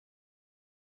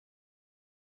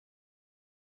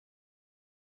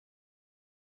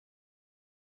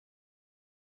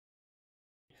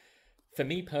For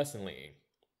me personally,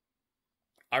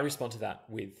 I respond to that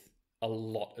with a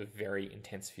lot of very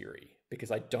intense fury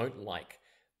because I don't like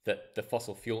that the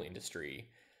fossil fuel industry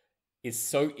is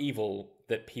so evil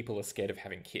that people are scared of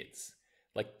having kids.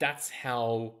 Like that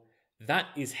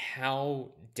is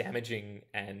how damaging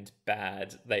and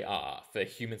bad they are for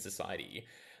human society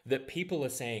that people are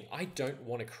saying, I don't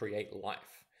want to create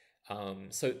life.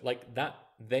 So like that,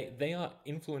 they are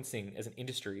influencing as an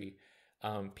industry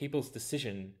people's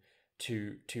decision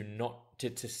to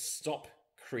stop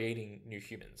creating new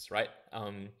humans, right?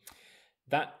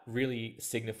 That really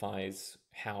signifies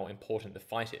how important the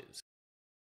fight is.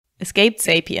 Escaped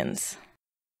Sapiens.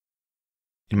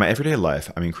 In my everyday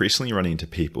life, I'm increasingly running into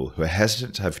people who are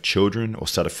hesitant to have children or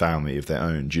start a family of their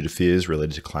own due to fears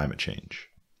related to climate change.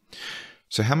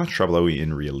 So how much trouble are we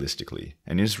in realistically,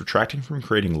 and is retracting from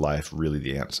creating life really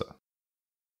the answer?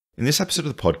 In this episode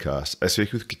of the podcast, I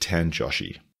speak with Ketan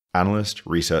Joshi, analyst,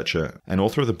 researcher, and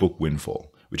author of the book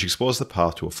Windfall, which explores the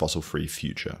path to a fossil-free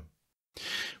future.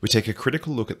 We take a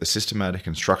critical look at the systematic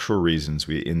and structural reasons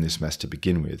we are in this mess to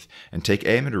begin with, and take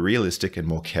aim at a realistic and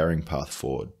more caring path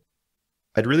forward.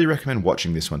 I'd really recommend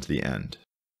watching this one to the end.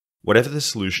 Whatever the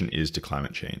solution is to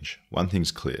climate change, one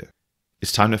thing's clear.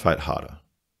 It's time to fight harder.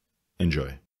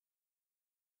 Enjoy.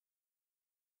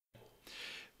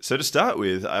 So to start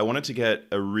with, I wanted to get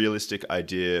a realistic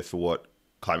idea for what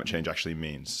climate change actually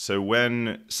means. So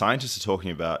when scientists are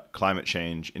talking about climate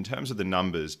change, in terms of the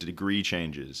numbers, degree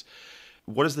changes,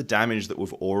 what is the damage that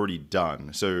we've already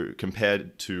done? So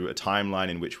compared to a timeline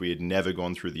in which we had never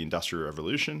gone through the Industrial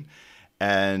Revolution,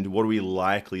 and what are we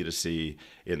likely to see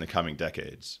in the coming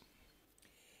decades?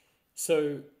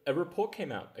 So a report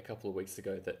came out a couple of weeks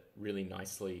ago that really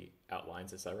nicely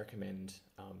outlines this. I recommend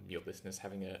your listeners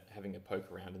having a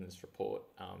poke around in this report.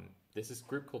 There's this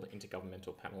group called the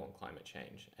Intergovernmental Panel on Climate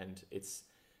Change, and it's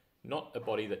not a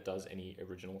body that does any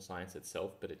original science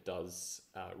itself, but it does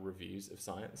reviews of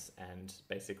science, and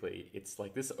basically it's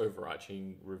like this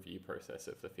overarching review process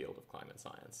of the field of climate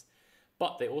science.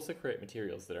 But they also create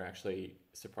materials that are actually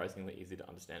surprisingly easy to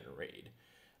understand and read.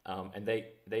 And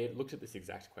they looked at this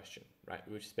exact question, right,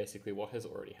 which is basically what has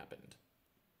already happened.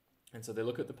 And so they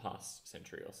look at the past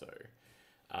century or so,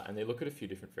 and they look at a few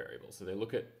different variables. So they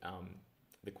look at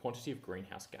the quantity of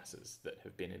greenhouse gases that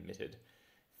have been emitted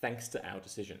thanks to our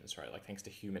decisions, right, like thanks to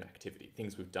human activity,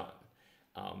 things we've done.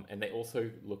 And they also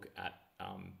look at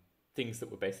things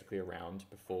that were basically around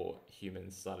before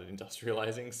humans started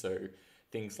industrializing. So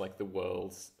things like the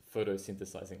world's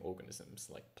photosynthesizing organisms,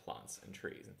 like plants and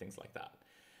trees and things like that.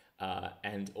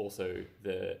 And also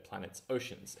the planet's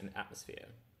oceans and atmosphere.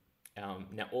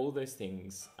 Now, all of those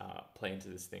things play into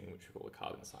this thing which we call the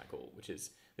carbon cycle, which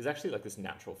is, there's actually like this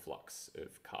natural flux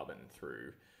of carbon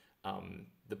through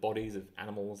the bodies of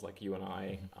animals like you and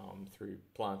I, through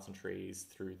plants and trees,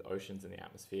 through the oceans and the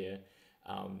atmosphere.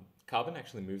 Carbon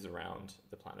actually moves around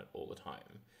the planet all the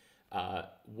time.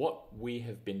 What we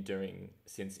have been doing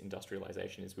since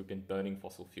industrialization is we've been burning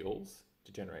fossil fuels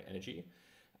to generate energy.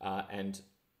 And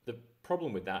the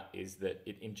problem with that is that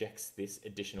it injects this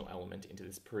additional element into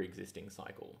this pre-existing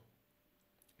cycle.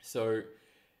 So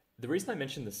the reason I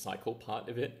mentioned the cycle part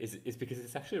of it is because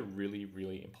it's actually a really,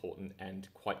 really important and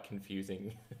quite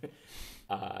confusing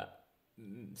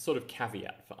sort of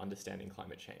caveat for understanding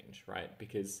climate change, right?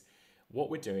 Because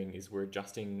what we're doing is we're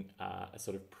adjusting a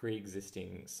sort of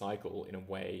pre-existing cycle in a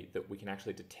way that we can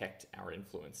actually detect our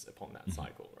influence upon that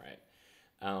cycle, right?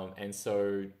 And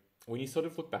so when you sort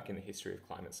of look back in the history of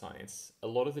climate science, a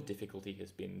lot of the difficulty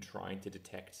has been trying to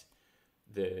detect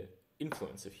the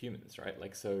influence of humans, right?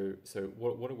 Like, so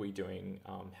what are we doing?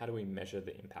 How do we measure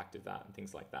the impact of that and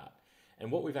things like that?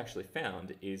 And what we've actually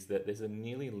found is that there's a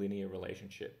nearly linear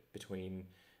relationship between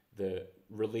the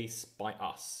release by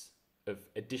us of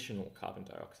additional carbon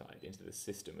dioxide into the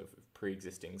system of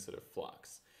pre-existing sort of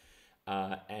flux,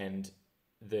 and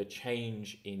the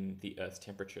change in the Earth's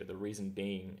temperature. The reason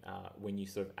being, when you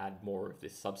sort of add more of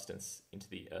this substance into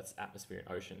the Earth's atmosphere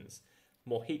and oceans,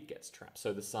 more heat gets trapped.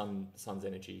 So the sun's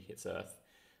energy hits Earth.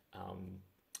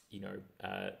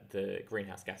 The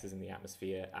greenhouse gases in the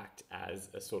atmosphere act as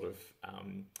a sort of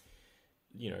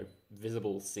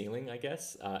visible ceiling, I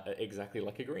guess, exactly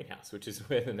like a greenhouse, which is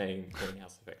where the name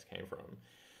greenhouse effect came from.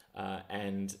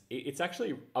 And it's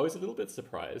actually, I was a little bit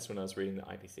surprised when I was reading the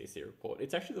IPCC report.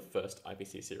 It's actually the first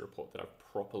IPCC report that I've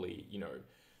properly,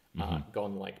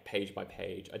 gone like page by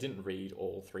page. I didn't read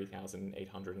all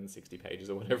 3,860 pages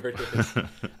or whatever it is.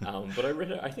 But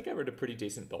I think I read a pretty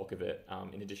decent bulk of it,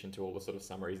 in addition to all the sort of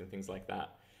summaries and things like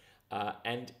that.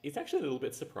 And it's actually a little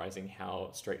bit surprising how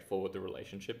straightforward the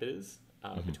relationship is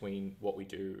between what we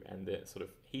do and the sort of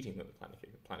heating that the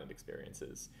planet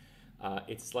experiences.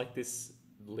 it's like this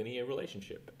linear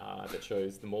relationship that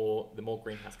shows the more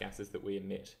greenhouse gases that we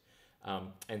emit.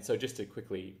 And so just to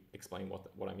quickly explain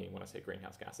what I mean when I say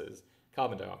greenhouse gases,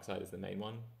 carbon dioxide is the main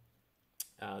one.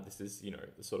 This is,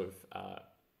 the sort of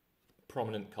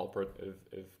prominent culprit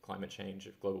of climate change,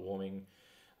 of global warming.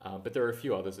 But there are a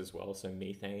few others as well. So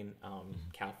methane,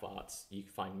 cow farts, you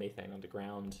find methane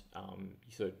underground.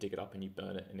 You sort of dig it up and you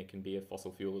burn it, and it can be a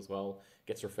fossil fuel as well. It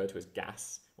gets referred to as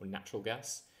gas or natural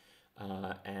gas.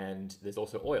 And there's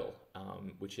also oil,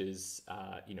 which is,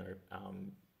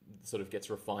 sort of gets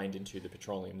refined into the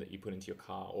petroleum that you put into your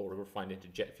car, or refined into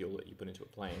jet fuel that you put into a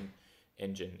plane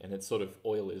engine. And it's sort of,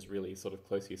 oil is really sort of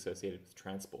closely associated with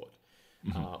transport.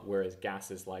 Whereas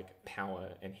gas is like power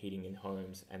and heating in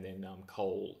homes, and then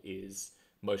coal is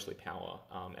mostly power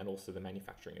and also the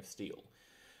manufacturing of steel.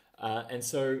 And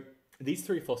so these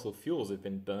three fossil fuels have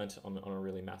been burnt on a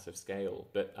really massive scale.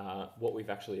 But what we've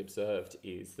actually observed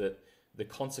is that the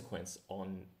consequence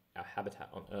on our habitat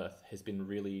on Earth has been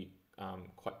really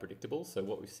quite predictable. So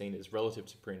what we've seen is, relative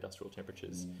to pre-industrial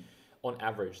temperatures, on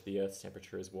average, the Earth's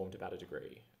temperature has warmed about 1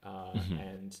 degree.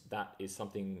 And that is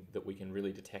something that we can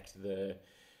really detect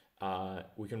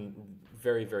we can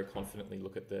very, very confidently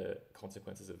look at the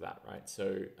consequences of that, right?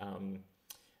 So,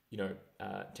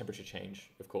 temperature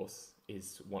change, of course,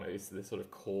 is the sort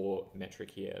of core metric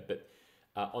here. But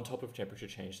on top of temperature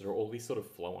change, there are all these sort of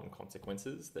flow-on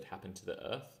consequences that happen to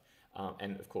the Earth.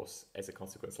 And of course, as a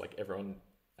consequence, like everyone,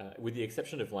 with the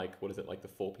exception of the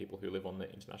 4 people who live on the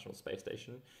International Space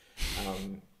Station,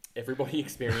 everybody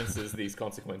experiences these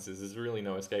consequences. There's really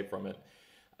no escape from it.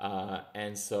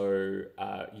 And so,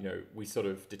 we sort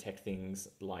of detect things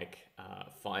like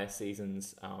fire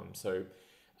seasons.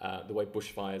 The way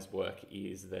bushfires work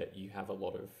is that you have a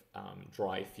lot of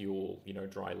dry fuel,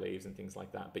 dry leaves and things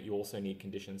like that. But you also need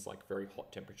conditions like very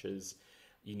hot temperatures.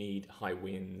 You need high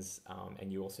winds,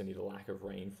 and you also need a lack of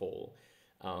rainfall.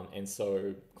 And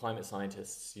so climate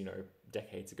scientists,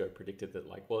 decades ago predicted that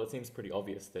it seems pretty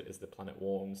obvious that as the planet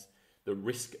warms, the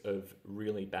risk of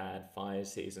really bad fire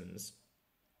seasons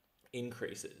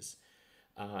increases.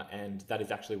 And that is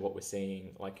actually what we're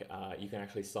seeing. You can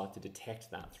actually start to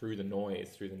detect that through the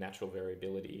noise, through the natural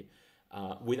variability.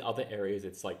 With other areas,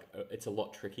 it's a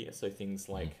lot trickier. So things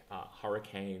like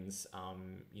hurricanes,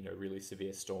 really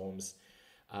severe storms.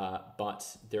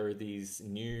 But there are these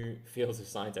new fields of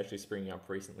science actually springing up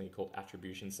recently called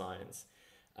attribution science,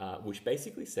 which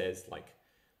basically says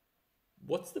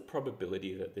what's the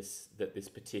probability that this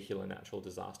particular natural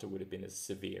disaster would have been as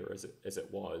severe as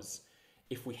it was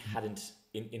if we hadn't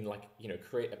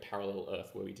create a parallel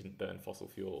Earth where we didn't burn fossil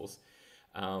fuels.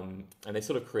 And they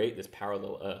sort of create this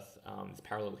parallel Earth, this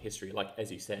parallel history.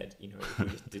 As you said, if we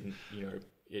just didn't,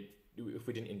 if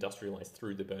we didn't industrialize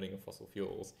through the burning of fossil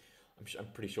fuels, I'm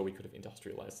pretty sure we could have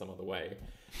industrialized some other way.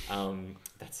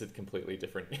 That's a completely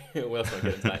different. Well, let's not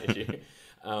get into that issue.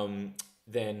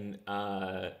 Then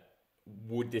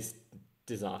would this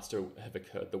disaster have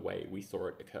occurred the way we saw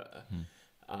it occur?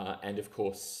 And of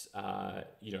course,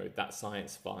 that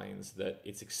science finds that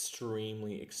it's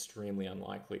extremely, extremely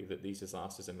unlikely that these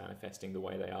disasters are manifesting the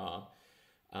way they are.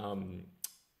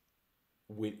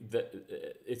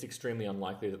 It's extremely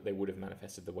unlikely that they would have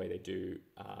manifested the way they do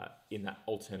in that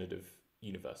alternative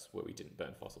universe where we didn't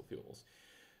burn fossil fuels,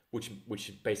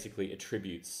 which basically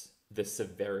attributes the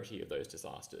severity of those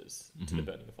disasters to the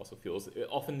burning of fossil fuels.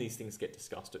 Often these things get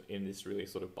discussed in this really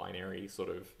sort of binary sort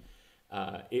of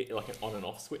like an on and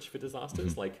off switch for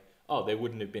disasters. There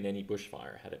wouldn't have been any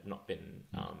bushfire had it not been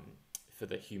for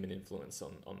the human influence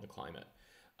on the climate.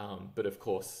 But of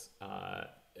course,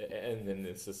 and then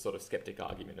there's this sort of skeptic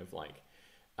argument of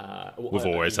we've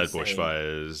always had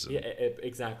bushfires. Yeah,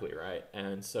 exactly, right.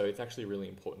 And so it's actually really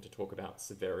important to talk about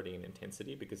severity and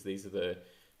intensity, because these are the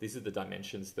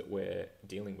dimensions that we're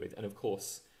dealing with. And of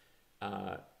course,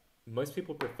 most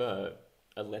people prefer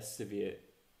a less severe.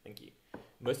 Thank you.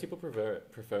 Most people prefer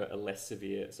a less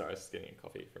severe. Sorry, I was just getting a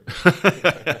coffee from.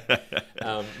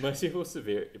 Most people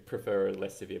prefer a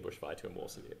less severe bushfire to a more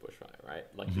severe bushfire, right?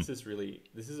 This is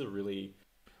a really.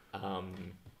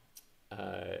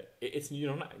 It's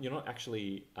you're not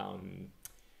actually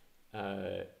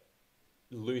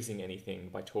losing anything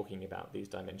by talking about these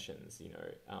dimensions,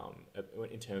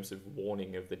 in terms of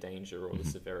warning of the danger or the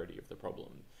severity of the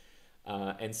problem.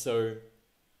 And so,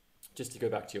 just to go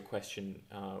back to your question,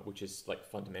 which is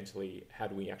fundamentally, how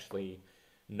do we actually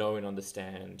know and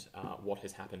understand what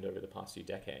has happened over the past few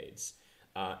decades?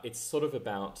 It's sort of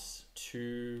about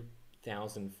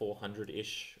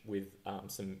 2,400-ish with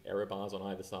some error bars on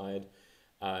either side,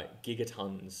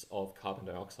 gigatons of carbon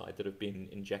dioxide that have been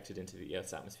injected into the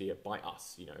Earth's atmosphere by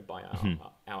us, by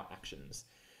our actions.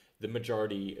 the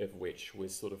majority of which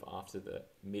was sort of after the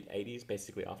mid 80s,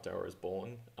 basically after I was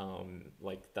born.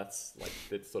 That's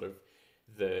sort of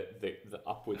the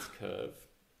upwards curve.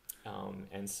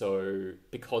 And so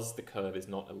because the curve is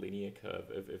not a linear curve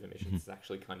of emissions, it's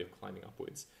actually kind of climbing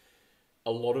upwards.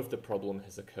 A lot of the problem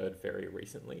has occurred very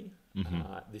recently.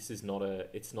 This is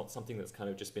it's not something that's kind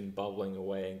of just been bubbling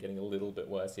away and getting a little bit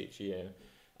worse each year.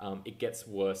 It gets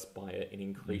worse by an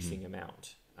increasing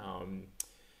amount.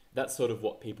 That's sort of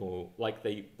what people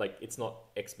it's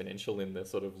not exponential in the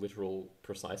sort of literal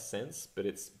precise sense, but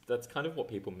that's kind of what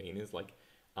people mean is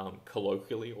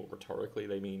colloquially or rhetorically,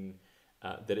 they mean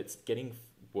that it's getting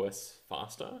worse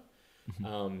faster.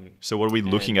 So what are we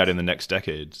looking at in the next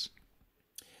decades?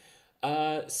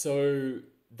 So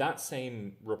that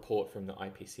same report from the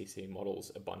IPCC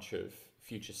models a bunch of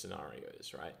future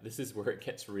scenarios, right? This is where it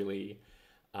gets really,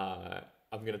 I'm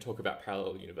going to talk about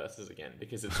parallel universes again,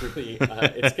 because it's really,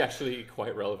 it's actually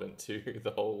quite relevant to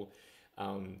the whole,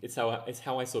 it's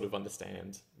how I sort of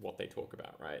understand what they talk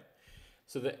about, right?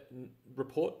 So the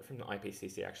report from the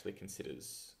IPCC actually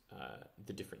considers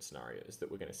the different scenarios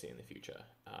that we're going to see in the future.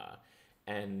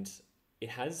 And it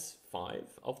has 5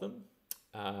 of them.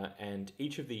 And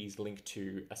each of these link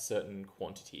to a certain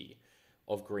quantity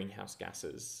of greenhouse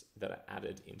gases that are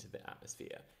added into the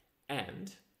atmosphere.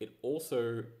 And it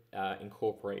also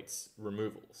incorporates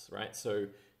removals, right? So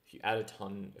if you add a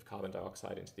ton of carbon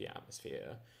dioxide into the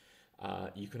atmosphere,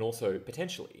 you can also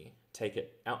potentially take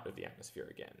it out of the atmosphere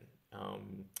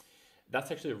again. That's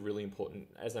actually a really important,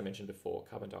 as I mentioned before,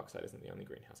 carbon dioxide isn't the only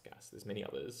greenhouse gas. There's many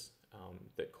others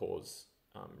that cause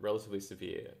relatively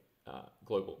severe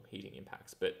global heating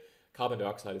impacts, but carbon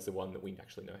dioxide is the one that we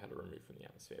actually know how to remove from the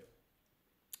atmosphere.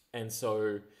 And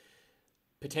so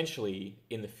potentially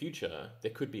in the future,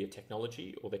 there could be a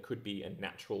technology or there could be a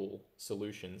natural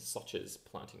solution such as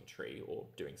planting a tree or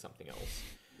doing something else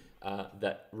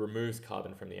that removes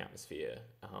carbon from the atmosphere.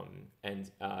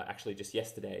 Actually just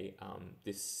yesterday,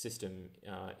 this system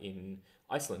in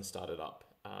Iceland started up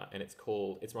and it's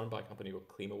run by a company called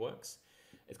Klimaworks.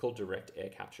 It's called direct air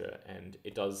capture, and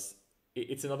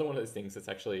it's another one of those things that's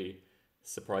actually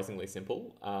surprisingly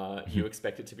simple. You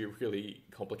expect it to be really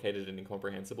complicated and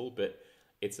incomprehensible, but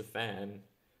it's a fan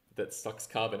that sucks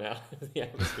carbon out of the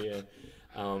atmosphere.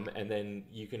 And then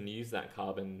you can use that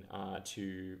carbon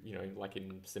to, like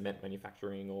in cement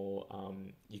manufacturing, or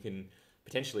you can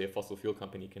potentially, a fossil fuel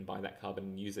company can buy that carbon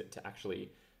and use it to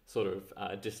actually sort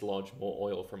of dislodge more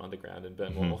oil from underground and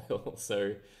burn more oil.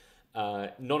 So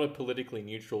not a politically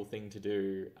neutral thing to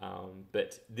do,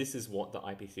 but this is what the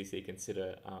IPCC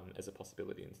consider as a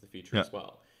possibility into the future as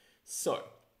well. So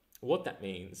what that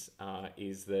means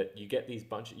is that you get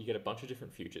a bunch of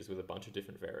different futures with a bunch of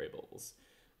different variables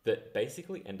that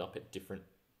basically end up at different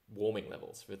warming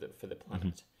levels for the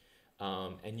planet.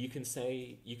 And you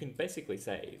can basically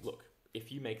say, look,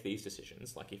 if you make these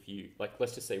decisions,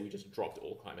 let's just say we just dropped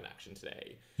all climate action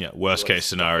today. Yeah, worst case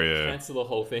scenario. Cancel the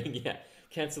whole thing. Yeah,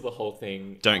 cancel the whole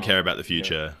thing. Don't care about the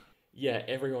future.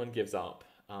 Everyone gives up.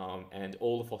 And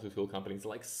all the fossil fuel companies are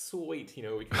like, sweet,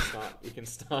 we can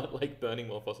start like burning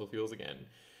more fossil fuels again.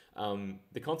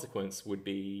 The consequence would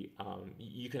be,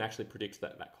 you can actually predict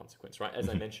that consequence, right? As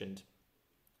I mentioned,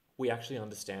 we actually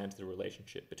understand the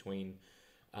relationship between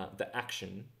the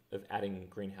action of adding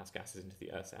greenhouse gases into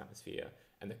the Earth's atmosphere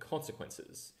and the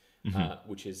consequences,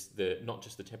 which is not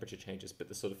just the temperature changes, but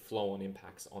the sort of flow-on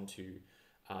impacts onto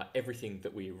everything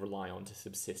that we rely on to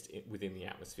subsist within the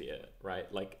atmosphere, right?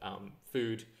 Like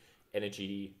food,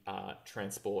 energy,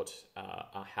 transport,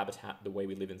 our habitat, the way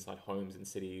we live inside homes and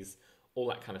cities, all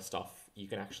that kind of stuff. You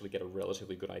can actually get a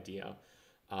relatively good idea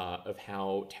of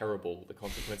how terrible the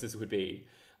consequences would be.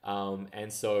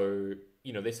 And so,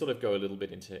 they sort of go a little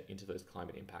bit into those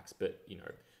climate impacts, but,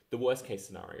 the worst case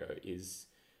scenario is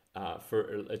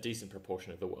for a decent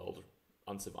proportion of the world,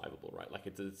 unsurvivable, right?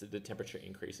 Like the temperature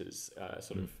increases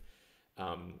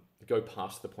go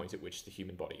past the point at which the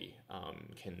human body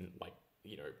can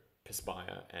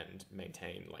perspire and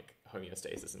maintain like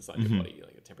homeostasis inside your body,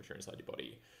 like the temperature inside your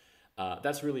body.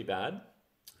 That's really bad.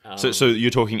 So you're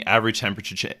talking average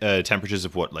temperatures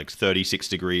of what, like 36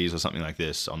 degrees or something like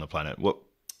this on the planet? What?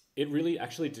 It really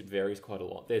actually varies quite a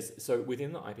lot. So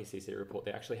within the IPCC report,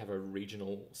 they actually have a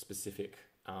regional specific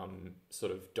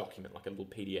sort of document, like a little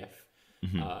PDF.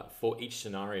 For each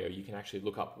scenario, you can actually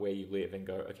look up where you live and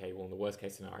go, okay, well, in the worst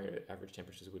case scenario, average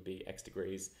temperatures would be X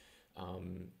degrees.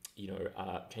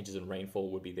 Changes in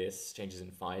rainfall would be this. Changes in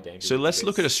fire danger. So let's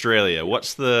look at Australia.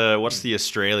 What's the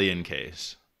Australian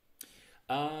case?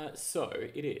 So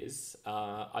it is.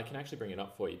 I can actually bring it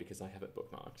up for you because I have it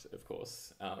bookmarked, of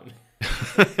course.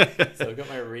 So I've got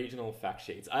my regional fact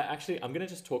sheets. I'm going to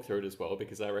just talk through it as well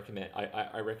because I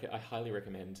highly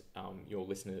recommend your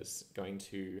listeners going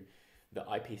to the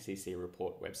IPCC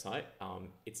report website.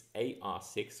 It's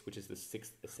AR6, which is the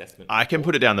sixth assessment. I can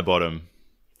put it down the bottom.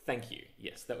 Thank you.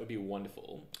 Yes, that would be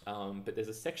wonderful. But there's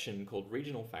a section called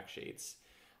regional fact sheets,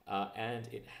 and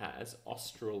it has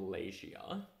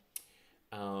Australasia.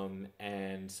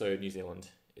 And so New Zealand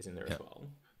is in there as well.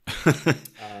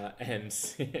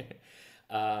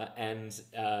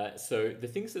 So the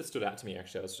things that stood out to me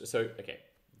actually,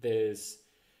 there's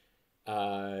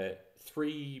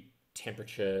three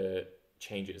temperature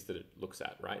changes that it looks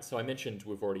at, right? So I mentioned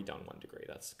we've already done 1 degree.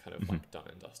 That's kind of like done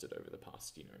and dusted over the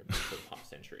past, for the past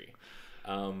century.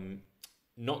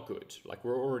 Not good. Like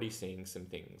we're already seeing some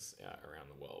things around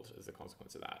the world as a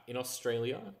consequence of that. In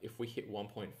Australia, if we hit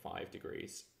 1.5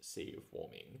 degrees C of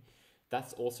warming,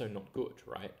 that's also not good,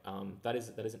 right? That is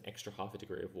an extra half a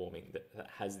degree of warming that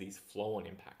has these flow-on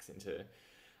impacts into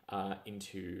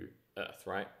Earth,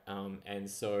 right? And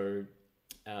so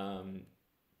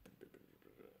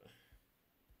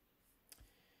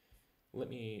let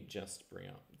me just bring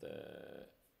up the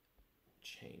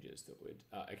changes that would.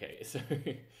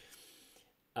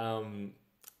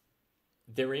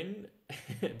 They're in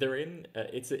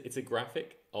it's a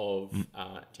graphic of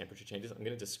temperature changes. I'm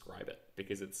going to describe it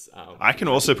because it's I can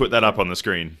also put that up on the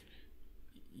screen.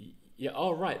 Yeah.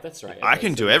 Oh, right. That's right. Okay, I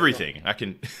can do everything. I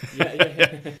can.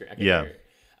 Yeah.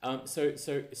 So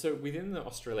within the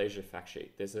Australasia fact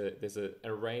sheet, there's an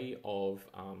array of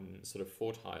sort of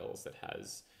 4 tiles that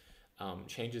has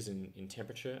changes in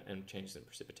temperature and changes in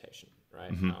precipitation,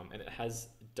 right? And it has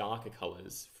darker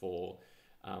colors for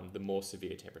the more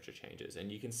severe temperature changes.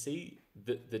 And you can see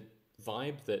the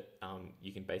vibe that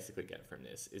you can basically get from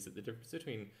this is that the difference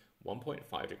between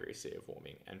 1.5 degrees C of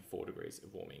warming and 4 degrees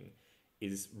of warming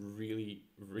is really,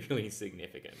 really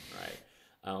significant, right?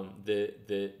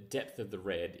 The depth of the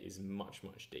red is much,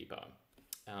 much deeper.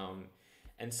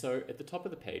 And so at the top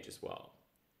of the page as well,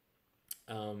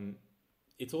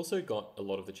 it's also got a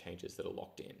lot of the changes that are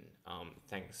locked in,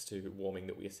 thanks to warming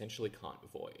that we essentially can't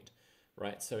avoid,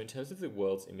 right? So in terms of the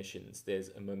world's emissions, there's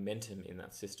a momentum in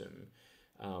that system,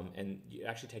 and it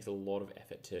actually takes a lot of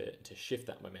effort to shift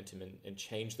that momentum and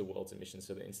change the world's emissions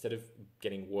so that instead of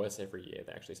getting worse every year,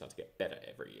 they actually start to get better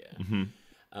every year.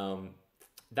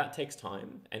 That takes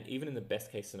time, and even in the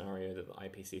best case scenario that the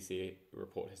IPCC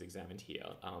report has examined here,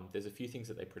 there's a few things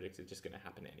that they predict are just going to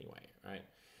happen anyway, right?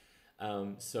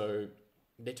 So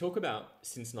they talk about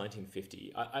since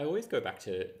 1950. I always go back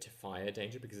to fire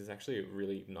danger because it's actually a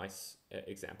really nice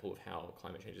example of how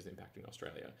climate change is impacting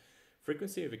Australia.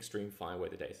 Frequency of extreme fire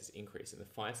weather days has increased, and the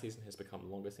fire season has become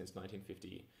longer since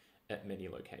 1950 at many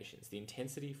locations. The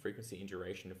intensity, frequency, and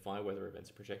duration of fire weather events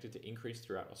are projected to increase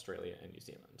throughout Australia and New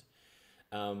Zealand.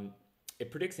 It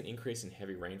predicts an increase in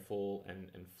heavy rainfall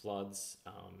and floods,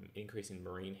 increase in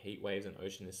marine heat waves and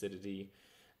ocean acidity,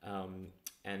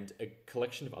 and a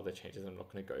collection of other changes I'm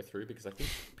not going to go through because I think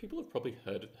people have probably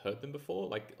heard them before.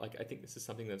 Like I think this is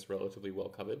something that's relatively well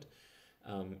covered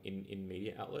in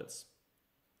media outlets.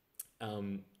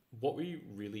 What we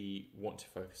really want to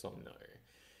focus on though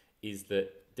is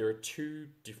that there are 2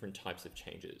 different types of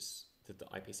changes that the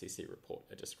IPCC report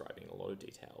are describing in a lot of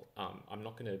detail. I'm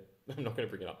not going to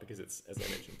bring it up because it's, as I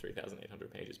mentioned,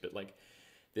 3,800 pages. But like,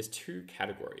 there's 2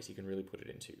 categories you can really put it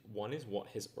into. One is what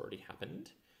has already happened,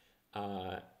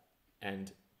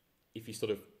 and if you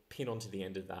sort of pin onto the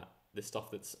end of that, the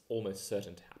stuff that's almost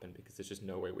certain to happen because there's just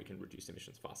no way we can reduce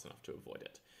emissions fast enough to avoid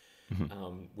it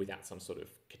without some sort of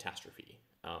catastrophe.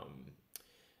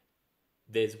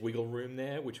 There's wiggle room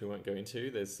there, which we won't go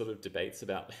into. There's sort of debates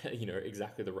about,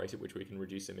 exactly the rate at which we can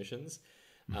reduce emissions.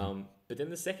 But then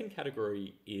the second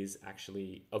category is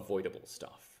actually avoidable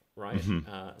stuff, right?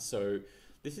 So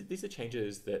these are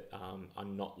changes that are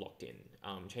not locked in,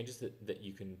 changes that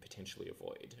you can potentially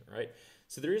avoid, right?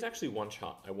 So there is actually one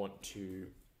chart I want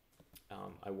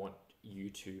you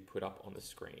to put up on the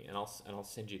screen, and I'll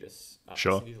send you this.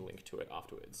 Sure. I'll send you the link to it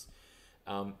afterwards.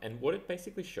 And what it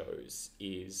basically shows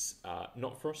is,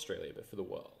 not for Australia, but for the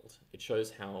world. It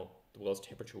shows how the world's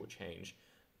temperature will change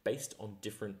based on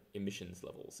different emissions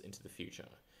levels into the future.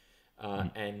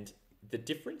 And the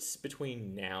difference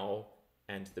between now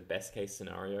and the best case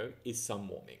scenario is some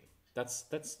warming.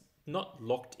 That's not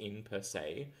locked in per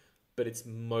se, but it's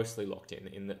mostly locked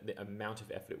in the amount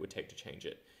of effort it would take to change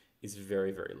it is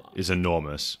very, very large. Is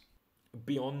enormous.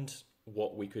 Beyond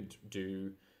what we could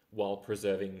do while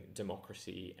preserving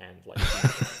democracy and like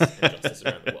human rights and justice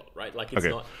around the world, right? Like it's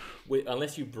not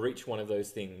unless you breach one of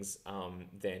those things,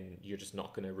 then you're just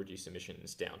not going to reduce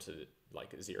emissions down to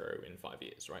like 0 in 5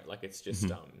 years, right? Like it's just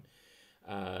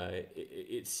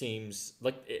it seems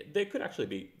like there could actually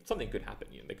be something could happen.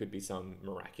 You know, there could be some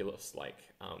miraculous like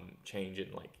change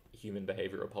in like human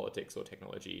behavior or politics or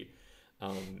technology.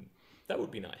 That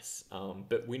would be nice,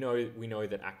 but we know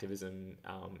that activism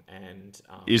and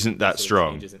isn't that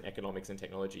strong. Changes in economics and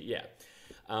technology, yeah.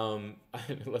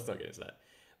 Let's not get into that.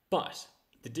 But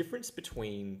the difference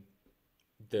between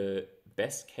the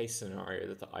best case scenario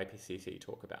that the IPCC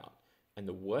talk about and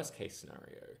the worst case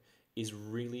scenario is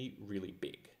really, really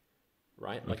big,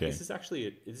 right? Like this is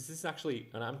actually,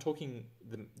 and I'm talking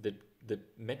the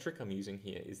metric I'm using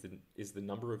here is the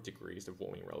number of degrees of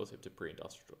warming relative to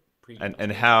pre-industrial.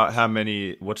 And how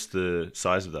many? What's the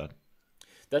size of that?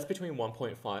 That's between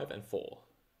 1.5 and 4.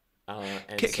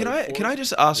 Can I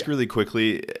just ask really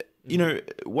quickly? You know,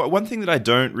 one thing that I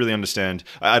don't really understand,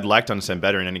 I'd like to understand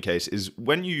better in any case, is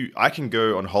when I can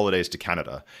go on holidays to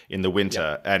Canada in the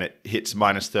winter and it hits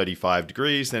minus 35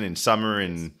 degrees. Then in summer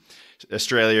in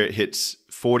Australia, it hits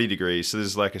 40 degrees. So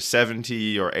there's like a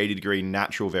 70 or 80 degree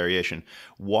natural variation.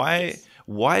 Why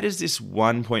does this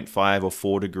 1.5 or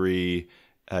 4 degree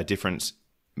difference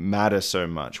matter so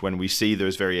much when we see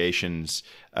those variations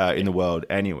in the world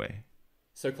anyway?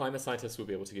 So climate scientists will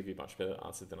be able to give you a much better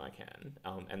answer than I can.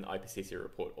 And the IPCC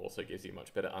report also gives you a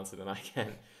much better answer than I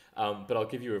can. But I'll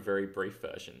give you a very brief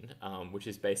version, which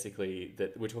is basically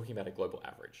that we're talking about a global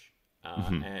average.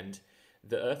 And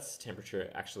the Earth's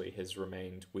temperature actually has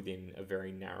remained within a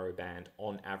very narrow band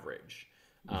on average,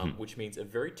 which means a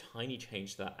very tiny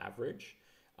change to that average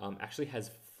actually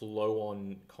has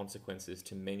flow-on consequences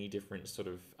to many different sort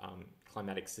of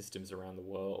climatic systems around the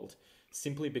world,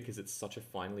 simply because it's such a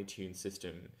finely tuned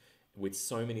system with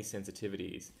so many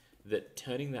sensitivities that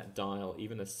turning that dial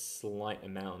even a slight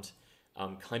amount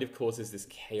kind of causes this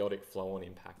chaotic flow-on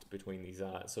impact between these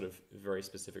sort of very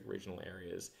specific regional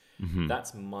areas.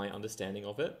 That's my understanding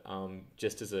of it.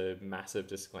 Just as a massive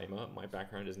disclaimer, my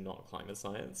background is not climate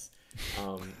science.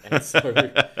 And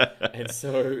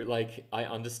so like I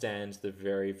understand the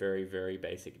very, very, very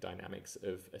basic dynamics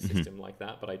of a system like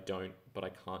that, but I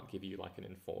can't give you like an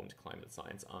informed climate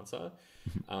science answer.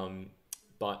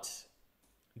 But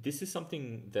this is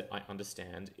something that I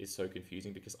understand is so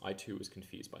confusing because I too was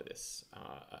confused by this.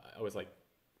 I was like,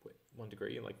 1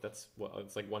 degree, like it's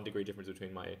like 1 degree difference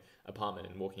between my apartment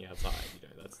and walking outside. You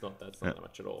know, that's not that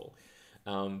much at all.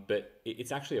 But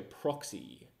it's actually a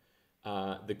proxy,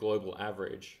 the global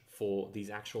average for these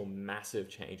actual massive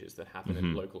changes that happen at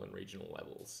local and regional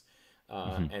levels.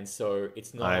 And so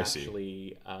it's not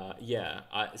actually,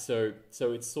 so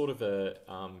it's sort of a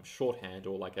shorthand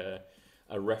or like a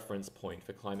reference point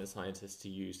for climate scientists to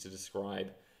use to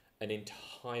describe an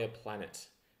entire planet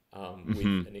with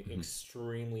an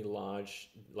extremely large,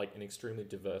 like an extremely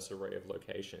diverse array of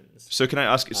locations. So can I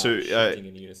ask? Shifting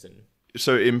in unison.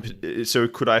 So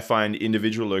could I find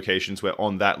individual locations where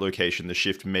on that location the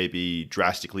shift may be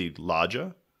drastically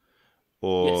larger?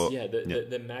 Or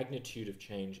the magnitude of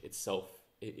change itself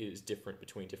is different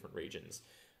between different regions.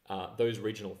 Those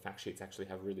regional fact sheets actually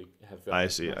have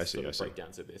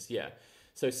breakdowns of this. Yeah.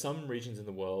 So some regions in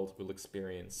the world will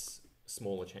experience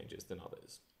smaller changes than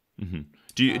others.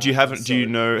 Do you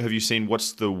know? Have you seen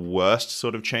what's the worst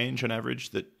sort of change on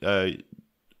average that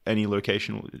any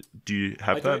location? Do you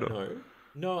have that? I don't know.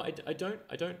 No, I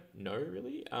don't know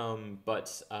really. But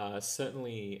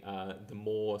certainly the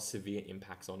more severe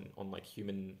impacts on like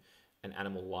human and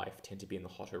animal life tend to be in the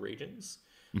hotter regions.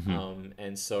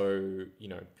 And so, you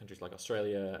know, countries like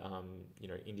Australia, you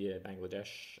know, India,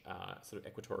 Bangladesh, sort of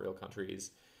equatorial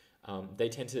countries, they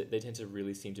tend to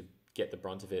really seem to get the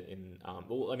brunt of it in,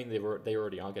 well, I mean, they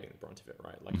already are getting the brunt of it,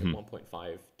 right? Like at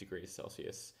 1.5 degrees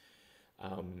Celsius,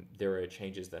 there are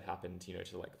changes that happened, you know,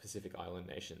 to like Pacific Island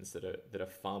nations that are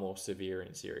far more severe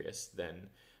and serious than,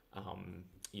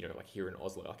 you know, like here in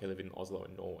Oslo. Like I live in Oslo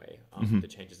in Norway. The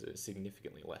changes are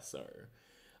significantly less so.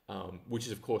 Which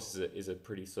is, of course, is a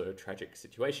pretty sort of tragic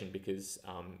situation because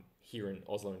here in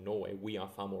Oslo in Norway, we are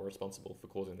far more responsible for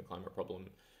causing the climate problem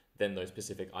than those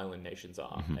Pacific Island nations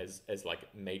are as like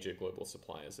major global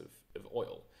suppliers of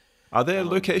oil. Are there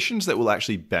locations that will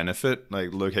actually benefit?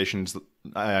 Like locations,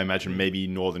 I imagine maybe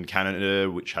northern Canada,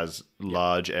 which has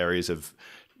large areas of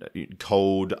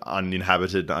cold,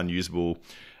 uninhabited, unusable.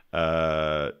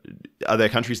 Are there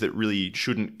countries that really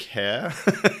shouldn't care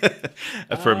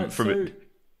from it?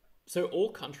 So all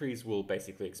countries will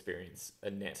basically experience a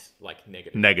net like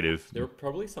negative. Negative. There are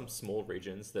probably some small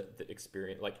regions that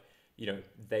experience like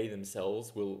they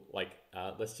themselves will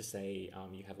let's just say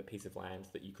you have a piece of land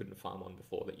that you couldn't farm on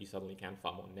before that you suddenly can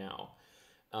farm on now.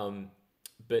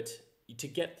 But to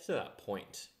get to that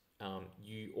point,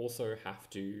 you also have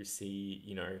to see,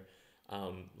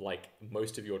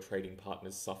 most of your trading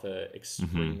partners suffer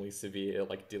extremely severe,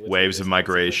 waves of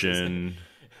migration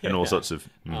and all yeah. sorts of...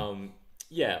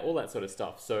 all that sort of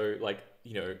stuff. So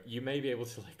you may be able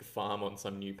to farm on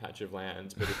some new patch of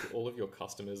land, but if all of your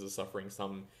customers are suffering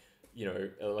some,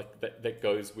 that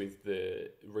goes with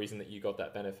the reason that you got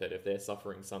that benefit. If they're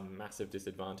suffering some massive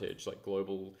disadvantage, like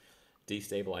global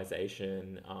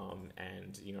destabilization,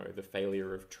 and the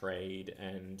failure of trade,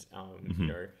 and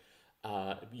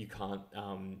you can't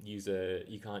use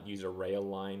a rail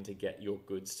line to get your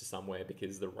goods to somewhere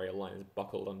because the rail line is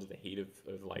buckled under the heat of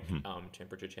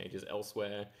temperature changes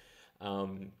elsewhere.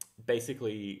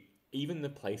 Basically, even the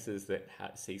places that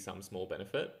see some small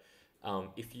benefit,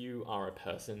 if you are a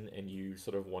person and you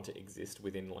sort of want to exist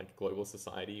within global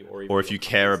society, or if you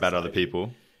care about other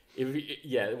people,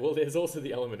 there's also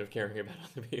the element of caring about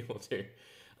other people too.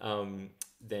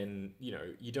 Then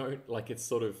you don't it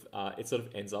sort of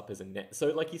ends up as a net.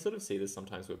 So you sort of see this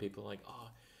sometimes where people are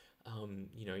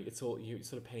it's all, you're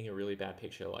sort of painting a really bad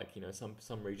picture.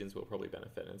 Some regions will probably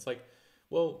benefit, and it's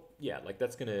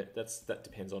that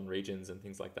depends on regions and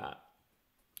things like that.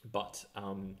 But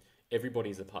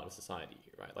everybody's a part of society,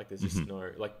 right? There's just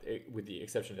no, with the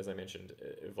exception, as I mentioned,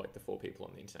 of the 4 people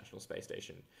on the International Space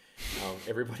Station,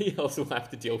 everybody else will have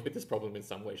to deal with this problem in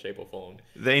some way, shape, or form.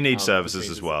 They need services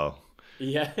as well.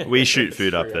 Yeah, we shoot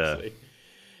food up there. Actually.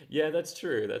 Yeah, that's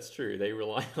true. They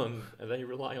rely on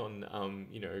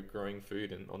growing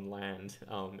food and on land,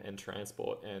 and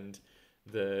transport, and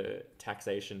the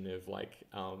taxation of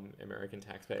American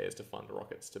taxpayers to fund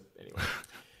rockets to anyway.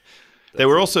 They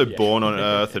were also born on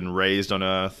Earth and raised on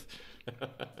Earth.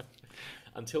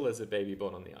 Until there's a baby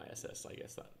born on the ISS, I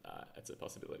guess that's a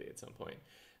possibility at some point.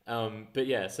 But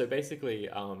yeah, so basically,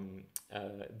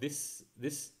 this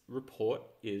report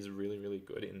is really, really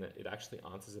good in that it actually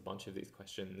answers a bunch of these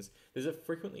questions. There's a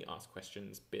frequently asked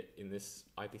questions bit in this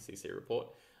IPCC report,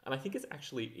 and I think it's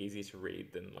actually easier to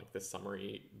read than the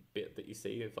summary bit that you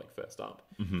see of first up,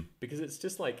 because it's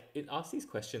just it asks these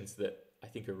questions that I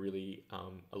think are really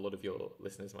a lot of your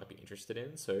listeners might be interested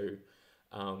in. So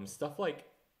stuff like,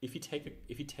 if you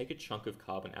take a chunk of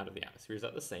carbon out of the atmosphere, is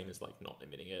that the same as not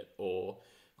emitting it? Or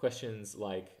questions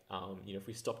if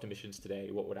we stopped emissions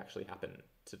today, what would actually happen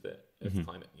to the Earth's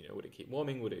climate? Would it keep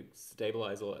warming? Would it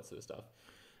stabilize? All that sort of stuff.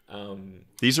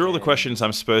 These are all the questions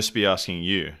I'm supposed to be asking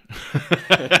you.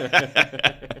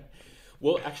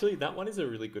 Well, actually, that one is a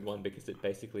really good one, because it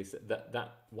basically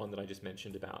that one that I just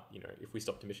mentioned about, if we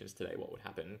stopped emissions today, what would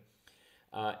happen?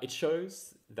 It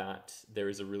shows that there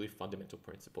is a really fundamental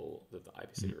principle that the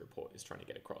IPCC report is trying to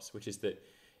get across, which is that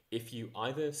if you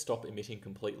either stop emitting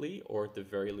completely, or at the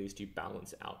very least you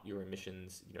balance out your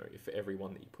emissions, if for every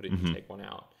one that you put in, you take one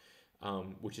out,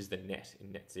 which is the net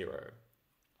in net zero,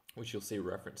 which you'll see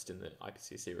referenced in the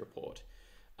IPCC report,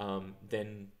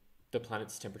 then the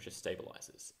planet's temperature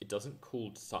stabilizes. It doesn't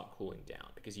start cooling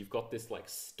down, because you've got this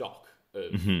stock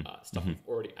of stuff you've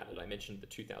already added. I mentioned the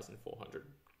 2,400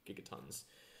 gigatons.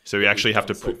 So you actually have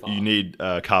to you need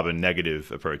carbon negative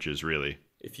approaches, really.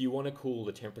 If you want to cool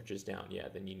the temperatures down,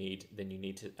 then you need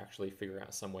to actually figure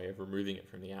out some way of removing it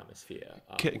from the atmosphere.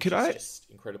 Which is just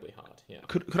incredibly hard. Yeah.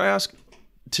 Could I ask?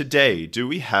 Today, do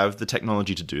we have the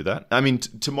technology to do that? I mean,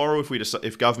 tomorrow,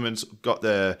 if governments got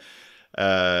their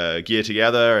gear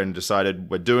together and decided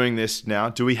we're doing this now,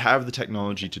 do we have the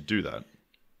technology to do that?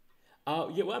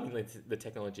 The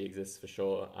technology exists for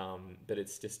sure, but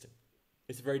it's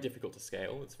very difficult to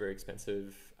scale. It's very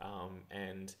expensive,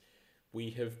 and we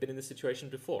have been in this situation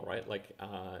before, right?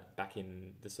 Back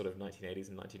in the sort of 1980s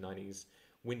and 1990s,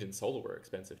 wind and solar were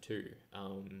expensive too,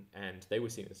 and they were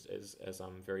seen as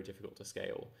very difficult to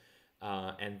scale.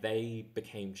 And they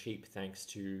became cheap thanks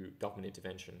to government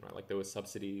intervention, right? There were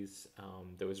subsidies,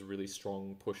 there was a really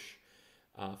strong push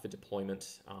for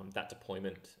deployment,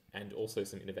 and also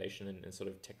some innovation and sort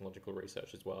of technological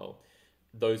research as well.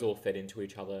 Those all fed into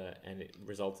each other, and it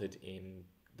resulted in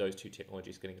those two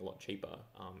technologies getting a lot cheaper.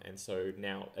 And so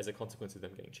now, as a consequence of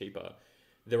them getting cheaper,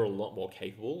 they're a lot more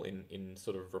capable in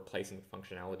sort of replacing the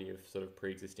functionality of sort of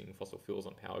pre-existing fossil fuels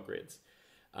on power grids.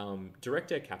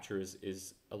 Direct air capture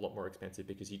is a lot more expensive,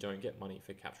 because you don't get money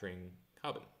for capturing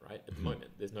carbon, right? At the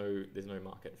moment, there's no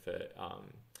market for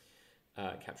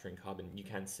capturing carbon. You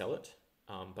can sell it,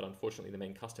 but unfortunately, the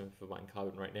main customer for buying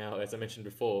carbon right now, as I mentioned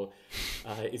before,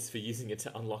 is for using it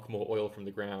to unlock more oil from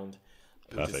the ground,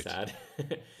 which is sad.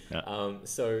 Yeah.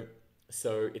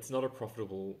 So it's not a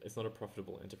profitable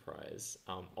enterprise.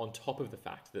 On top of the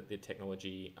fact that the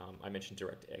technology, I mentioned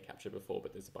direct air capture before,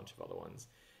 but there's a bunch of other ones.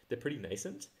 They're pretty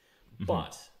nascent,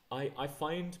 but I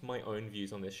find my own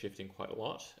views on this shifting quite a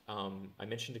lot. I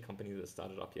mentioned a company that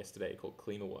started up yesterday called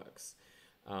Climaworks.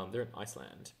 They're in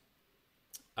Iceland,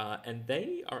 and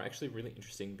they are actually really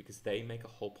interesting because they make a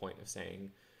whole point of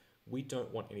saying, we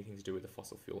don't want anything to do with the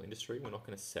fossil fuel industry. We're not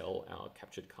going to sell our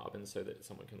captured carbon so that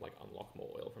someone can like unlock more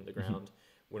oil from the ground.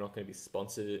 We're not going to be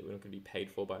sponsored. We're not going to be paid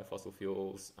for by fossil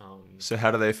fuels. So how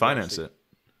do they finance it?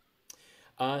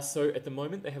 So at the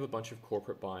moment, they have a bunch of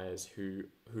corporate buyers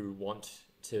who want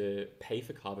to pay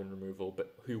for carbon removal,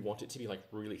 but who want it to be like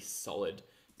really solid,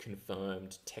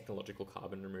 confirmed technological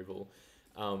carbon removal.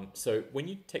 So when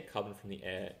you take carbon from the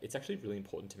air, it's actually really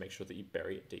important to make sure that you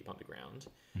bury it deep underground.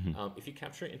 If you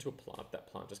capture it into a plant, that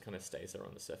plant just kind of stays there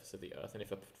on the surface of the earth. And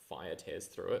if a fire tears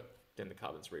through it, then the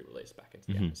carbon's re-released back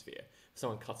into the atmosphere. If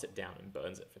someone cuts it down and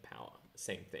burns it for power,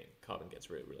 same thing. Carbon gets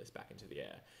re-released back into the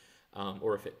air.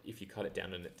 Or if you cut it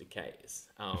down and it decays.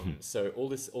 So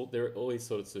there are all these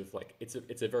sorts of like,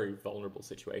 it's a very vulnerable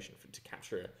situation to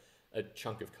capture a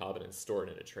chunk of carbon and store it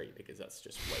in a tree, because that's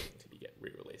just waiting to get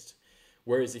re-released.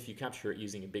 Whereas if you capture it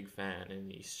using a big fan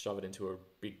and you shove it into a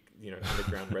big,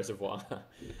 underground reservoir,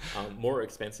 more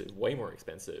expensive, way more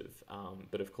expensive.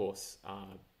 But of course,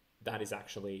 that is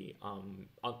actually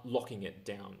locking it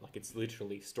down. Like it's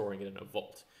literally storing it in a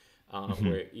vault,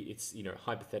 where it's,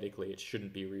 hypothetically it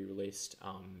shouldn't be re-released,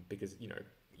 because,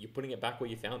 you're putting it back where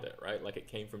you found it, right? Like it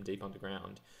came from deep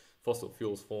underground. Fossil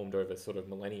fuels formed over sort of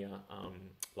millennia,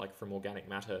 like from organic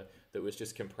matter that was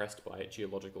just compressed by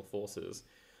geological forces.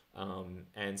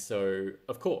 And so,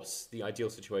 of course, the ideal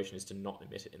situation is to not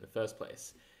emit it in the first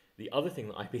place. The other thing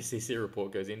the IPCC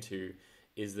report goes into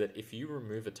is that if you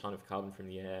remove a ton of carbon from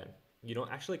the air, you're not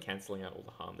actually cancelling out all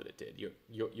the harm that it did.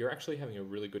 You're actually having a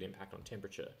really good impact on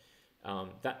temperature.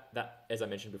 That, as I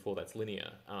mentioned before, that's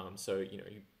linear. So, you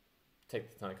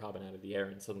take the ton of carbon out of the air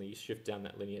and suddenly you shift down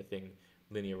that linear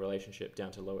relationship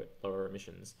down to lower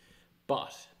emissions.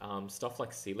 But stuff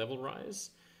like sea level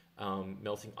rise,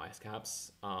 melting ice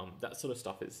caps, that sort of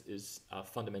stuff is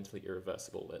fundamentally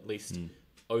irreversible, at least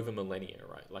over millennia,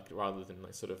 right? Like rather than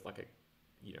like sort of like a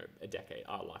decade,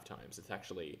 our lifetimes. It's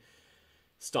actually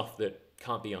stuff that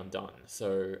can't be undone.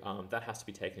 So that has to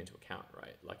be taken into account,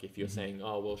 right? Like if you're saying,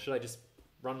 oh well, should I just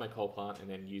run my coal plant and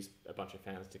then use a bunch of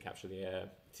fans to capture the air,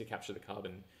 to capture the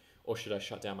carbon, or should I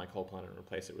shut down my coal plant and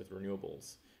replace it with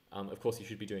renewables? Of course, you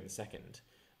should be doing the second.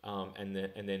 And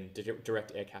then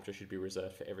direct air capture should be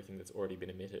reserved for everything that's already been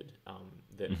emitted,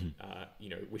 that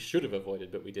we should have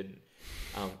avoided, but we didn't.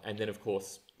 And then, of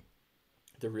course,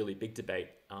 the really big debate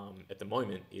at the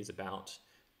moment is about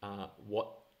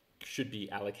what should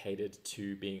be allocated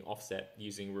to being offset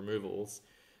using removals,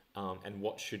 and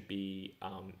what should be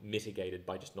mitigated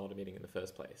by just not emitting in the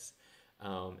first place.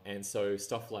 And so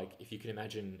stuff like, if you can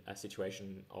imagine a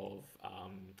situation of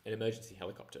an emergency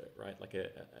helicopter, right? Like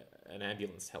an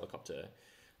ambulance helicopter,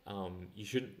 you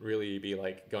shouldn't really be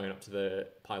like going up to the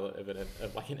pilot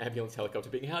of like an ambulance helicopter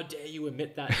being, how dare you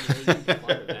emit that, you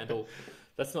climate vandal.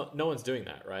 That's not, no one's doing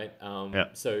that, right?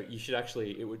 So you should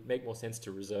actually, it would make more sense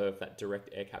to reserve that direct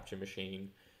air capture machine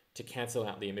to cancel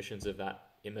out the emissions of that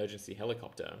emergency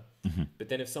helicopter. But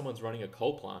then if someone's running a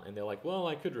coal plant and they're like, well,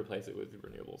 I could replace it with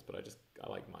renewables, but I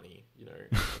like money, I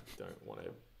don't want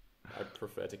to, I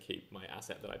prefer to keep my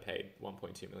asset that I paid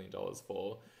 $1.2 million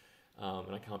for,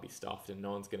 and I can't be stuffed and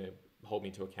no one's going to hold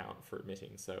me to account for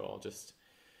emitting. So I'll just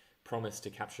promise to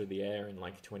capture the air in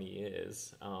like 20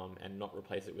 years and not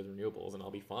replace it with renewables and I'll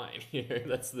be fine.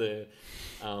 That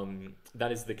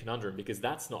is the conundrum, because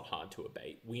that's not hard to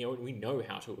abate. We know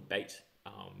how to abate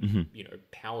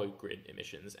power grid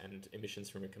emissions and emissions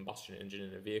from a combustion engine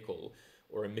in a vehicle,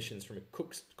 or emissions from a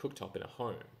cooktop in a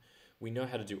home. We know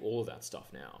how to do all of that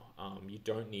stuff now. You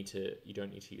don't need to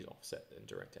use offset and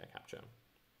direct air capture.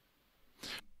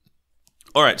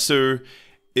 All right, so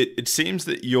it seems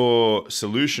that your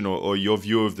solution or your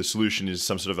view of the solution is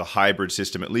some sort of a hybrid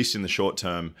system, at least in the short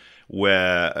term,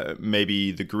 where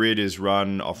maybe the grid is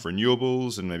run off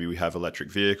renewables and maybe we have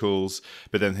electric vehicles,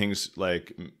 but then things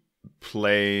like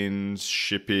planes,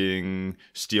 shipping,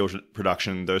 steel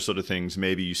production, those sort of things,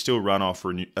 maybe you still run off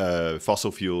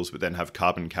fossil fuels, but then have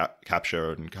carbon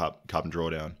capture and carbon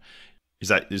drawdown. Is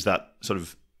that sort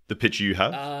of the picture you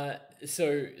have? A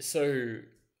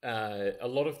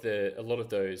lot of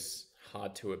those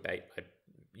hard to abate, I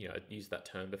used that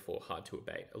term before, hard to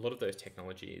abate. A lot of those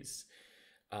technologies,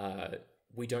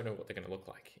 we don't know what they're going to look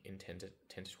like in 10 to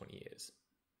 20 years.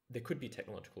 There could be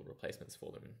technological replacements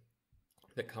for them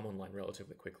that come online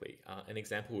relatively quickly. An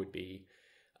example would be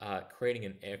creating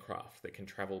an aircraft that can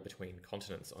travel between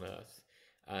continents on Earth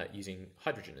using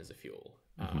hydrogen as a fuel,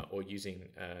 or using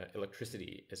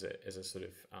electricity as a sort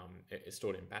of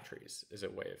stored in batteries as a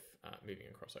way of moving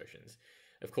across oceans.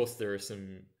 Of course, there are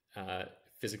some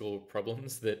physical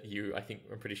problems that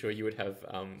I'm pretty sure you would have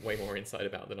way more insight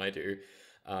about than I do,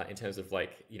 in terms of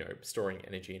storing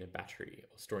energy in a battery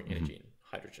or storing energy in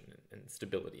hydrogen and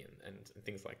stability and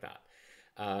things like that.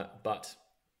 But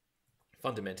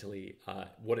fundamentally,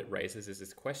 what it raises is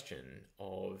this question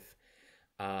of,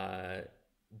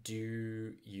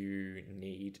 do you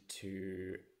need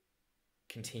to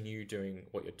continue doing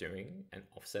what you're doing and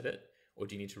offset it? Or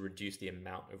do you need to reduce the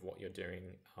amount of what you're doing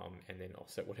and then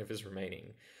offset whatever's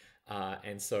remaining?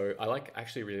 And so I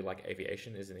actually really like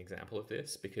aviation as an example of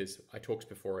this, because I talked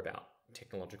before about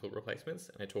technological replacements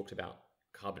and I talked about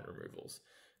carbon removals.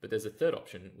 But there's a third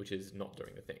option, which is not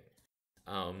doing the thing.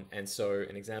 And so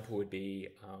an example would be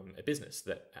a business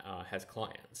that has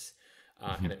clients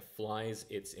and it flies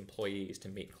its employees to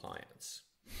meet clients.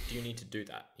 Do you need to do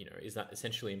that? Is that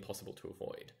essentially impossible to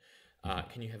avoid?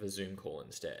 Can you have a Zoom call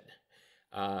instead?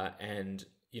 And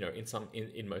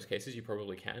in most cases you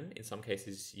probably can. In some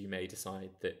cases you may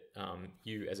decide that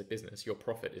you as a business, your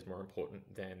profit is more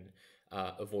important than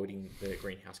avoiding the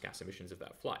greenhouse gas emissions of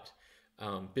that flight.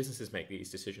 Businesses make these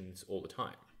decisions all the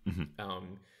time.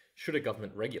 Should a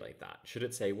government regulate that? Should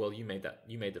it say, well, you made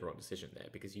the wrong decision there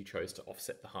because you chose to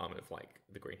offset the harm of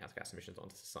the greenhouse gas emissions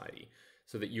onto society,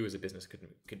 so that you as a business could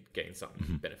gain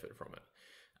some benefit from it?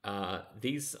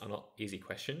 These are not easy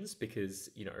questions, because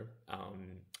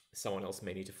someone else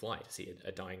may need to fly to see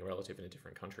a dying relative in a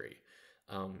different country.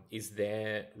 Is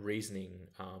their reasoning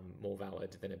more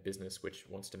valid than a business which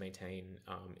wants to maintain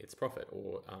its profit?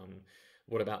 Or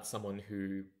what about someone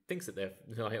who thinks that a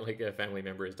family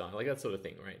member is dying, that sort of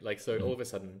thing, right? So all of a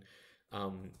sudden,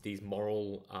 these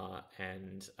moral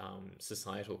and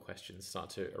societal questions start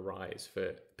to arise,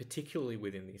 particularly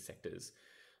within these sectors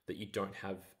that you don't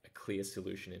have a clear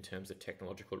solution in terms of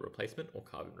technological replacement or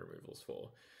carbon removals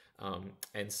for.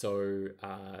 And so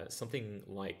something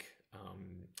like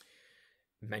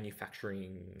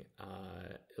manufacturing,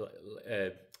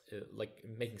 like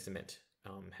making cement,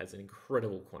 has an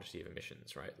incredible quantity of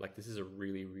emissions, right? This is a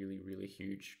really, really, really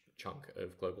huge chunk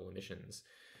of global emissions.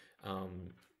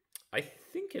 I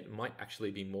think it might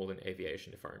actually be more than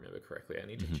aviation, if I remember correctly. I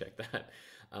need to check that.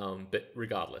 But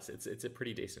regardless, it's a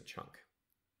pretty decent chunk.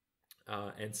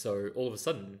 And so all of a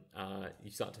sudden,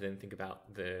 you start to then think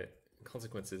about the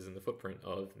consequences and the footprint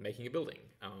of making a building.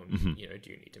 Do you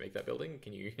need to make that building?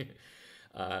 Can you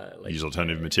use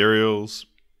alternative materials?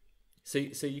 So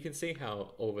you can see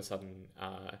how all of a sudden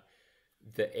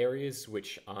the areas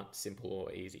which aren't simple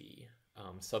or easy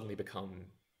suddenly become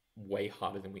way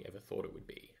harder than we ever thought it would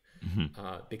be,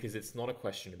 because it's not a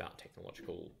question about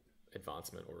technological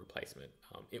advancement or replacement.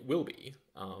 It will be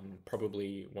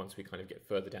probably once we kind of get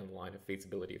further down the line of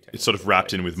feasibility of technology. It's sort of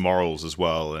wrapped in with morals as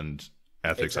well and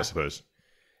ethics, exactly. I suppose.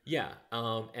 Yeah,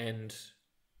 and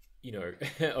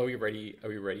are we ready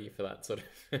for that sort of?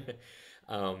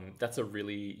 That's a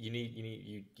really you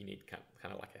need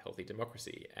kind of like a healthy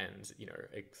democracy and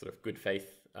a sort of good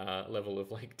faith level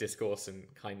of discourse and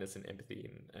kindness and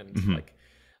empathy and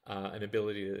an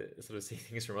ability to sort of see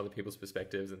things from other people's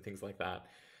perspectives and things like that.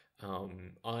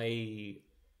 I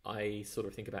sort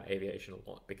of think about aviation a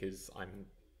lot because I'm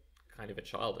kind of a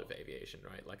child of aviation,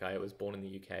 right? I was born in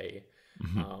the UK.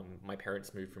 My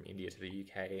parents moved from India to the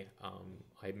UK.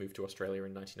 I moved to Australia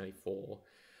in 1994,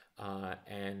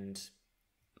 and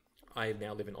I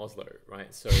now live in Oslo,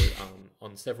 right? So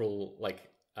on several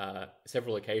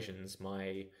occasions,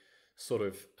 my sort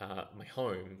of my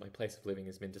home, my place of living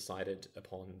has been decided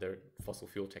upon the fossil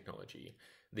fuel technology,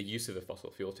 the use of a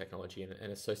fossil fuel technology,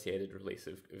 and associated release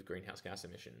of greenhouse gas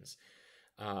emissions.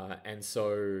 And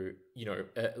so,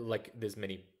 there's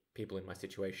many people in my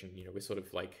situation, we're sort of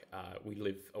we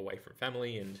live away from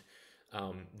family, and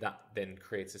that then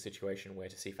creates a situation where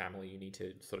to see family, you need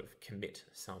to sort of commit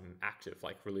some act of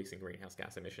releasing greenhouse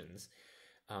gas emissions.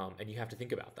 And you have to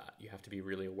think about that. You have to be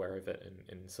really aware of it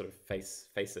and sort of face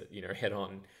it, head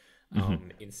on,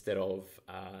 instead of,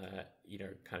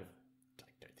 kind of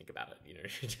don't think about it,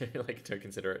 don't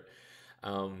consider it.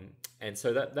 And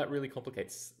so that really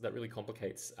complicates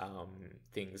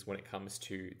things when it comes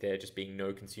to there just being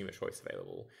no consumer choice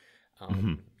available.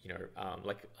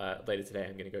 Later today,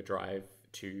 I'm going to go drive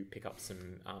to pick up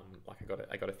some,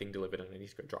 I got a thing delivered and I need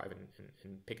to go drive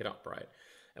and pick it up, right?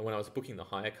 And when I was booking the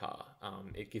hire car,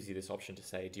 it gives you this option to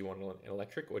say, do you want an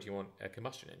electric or do you want a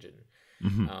combustion engine?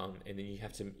 And then you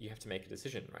have to make a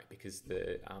decision, right? Because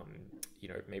the,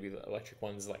 maybe the electric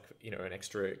one's an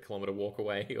extra kilometer walk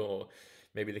away, or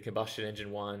maybe the combustion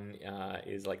engine one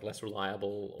is like less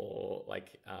reliable, or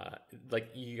like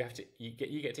you get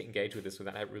to engage with this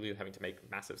without really having to make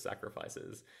massive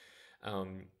sacrifices.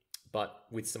 But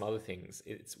with some other things,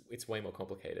 it's way more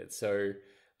complicated. So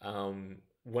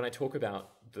when I talk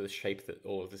about the shape that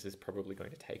all of this is probably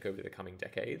going to take over the coming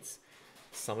decades,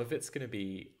 some of it's going to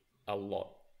be a lot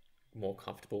more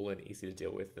comfortable and easy to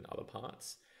deal with than other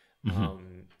parts.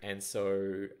 And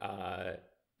so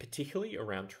particularly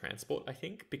around transport, I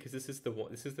think, because this is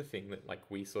the thing that like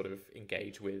we sort of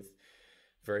engage with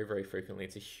very, very frequently.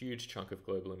 It's a huge chunk of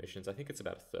global emissions. I think it's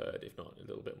about a third, if not a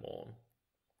little bit more.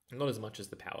 Not as much as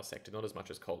the power sector, not as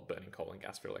much as burning coal and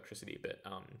gas for electricity, but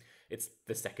it's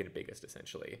the second biggest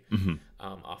essentially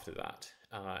after that.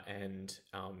 And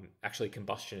actually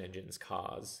combustion engines,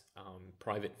 cars,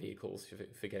 private vehicles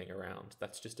for getting around,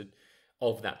 that's just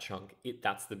of that chunk,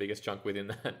 that's the biggest chunk within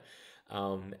that.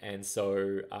 And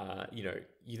so,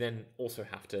 you then also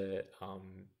have to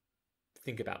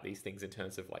think about these things in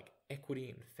terms of like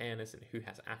equity and fairness and who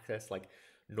has access. Like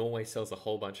Norway sells a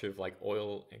whole bunch of like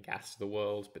oil and gas to the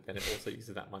world, but then it also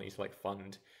uses that money to like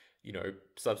fund,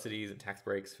 subsidies and tax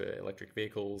breaks for electric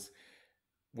vehicles,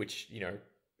 which,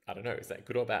 I don't know, is that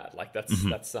good or bad? Like that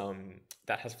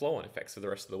has flow-on effects for the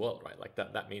rest of the world, right? Like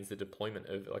that means the deployment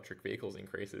of electric vehicles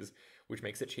increases, which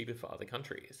makes it cheaper for other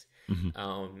countries.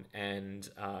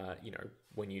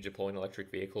 When you deploy an electric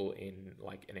vehicle in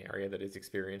like an area that has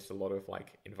experienced a lot of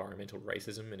like environmental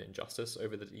racism and injustice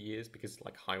over the years, because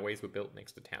like highways were built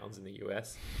next to towns in the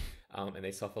US, and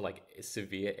they suffer like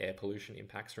severe air pollution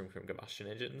impacts from combustion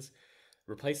engines,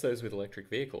 replace those with electric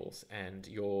vehicles, and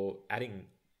you're adding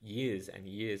years and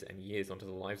years and years onto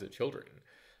the lives of children.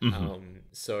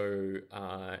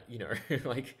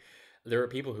 Like there are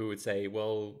people who would say,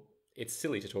 well, it's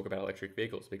silly to talk about electric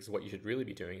vehicles because what you should really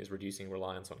be doing is reducing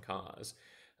reliance on cars.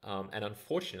 And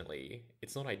unfortunately,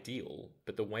 it's not ideal,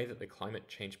 but the way that the climate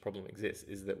change problem exists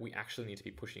is that we actually need to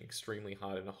be pushing extremely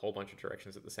hard in a whole bunch of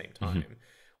directions at the same time.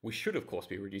 We should, of course,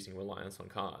 be reducing reliance on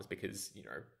cars because,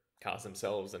 cars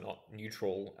themselves are not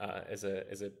neutral as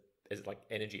like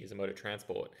energy as a mode of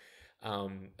transport. A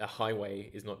highway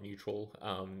is not neutral.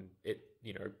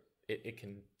 It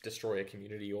can destroy a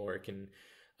community, or it can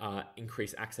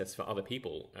increase access for other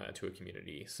people to a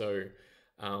community. So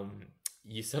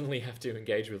you suddenly have to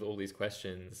engage with all these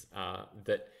questions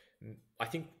that I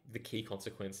think the key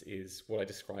consequence is what I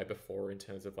described before in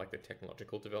terms of like the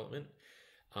technological development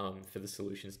for the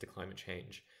solutions to climate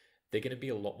change. They're going to be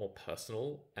a lot more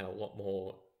personal and a lot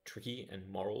more tricky and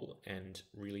moral and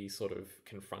really sort of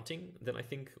confronting than I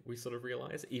think we sort of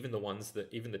realize, even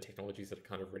the technologies that are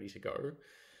kind of ready to go.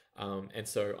 And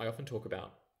so I often talk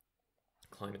about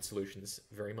climate solutions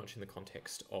very much in the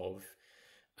context of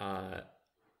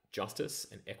justice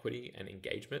and equity and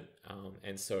engagement.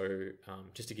 And so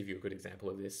just to give you a good example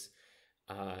of this,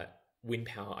 wind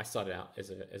power, I started out as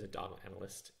a data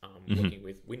analyst working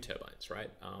with wind turbines,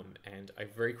 right? And I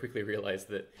very quickly realized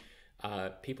that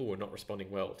people were not responding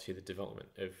well to the development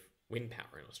of wind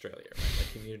power in Australia, right?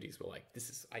 Like communities were like,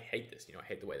 I hate this, I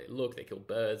hate the way they look, they kill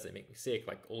birds, they make me sick,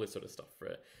 like all this sort of stuff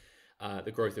for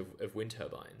the growth of wind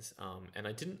turbines. And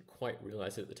I didn't quite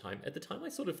realize it at the time. At the time, I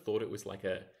sort of thought it was like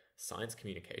a science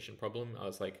communication problem. I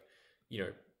was like,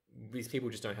 these people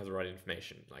just don't have the right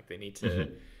information. Like they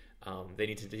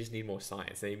just need more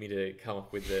science. They need me to come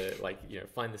up with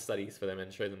find the studies for them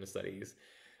and show them the studies.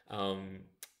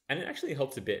 And it actually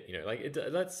helps a bit,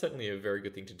 that's certainly a very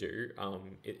good thing to do.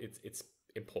 It's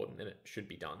important and it should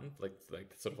be done, like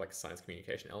sort of like a science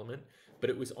communication element. But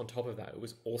it was on top of that, it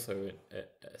was also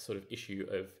a sort of issue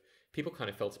of people kind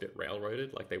of felt a bit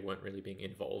railroaded, like they weren't really being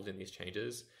involved in these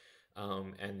changes.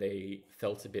 And they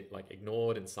felt a bit like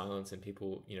ignored and silenced, and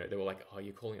people, they were like, "Oh,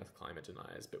 you're calling us climate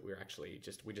deniers, but we're actually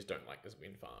we just don't like this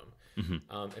wind farm."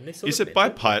 And this is it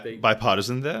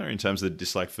bipartisan there in terms of the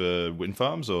dislike for wind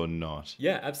farms or not?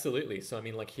 Yeah, absolutely. So I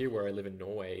mean, like here where I live in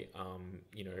Norway,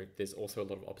 there's also a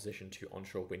lot of opposition to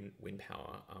onshore wind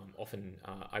power. Often,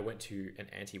 I went to an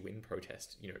anti-wind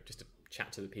protest, just to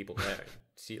chat to the people there, and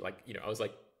see, I was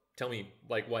like, tell me,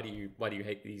 like, why do you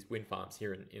hate these wind farms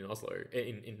here in Oslo,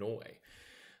 in Norway?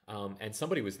 And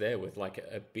somebody was there with like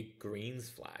a big Greens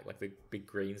flag, like the big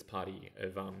Greens party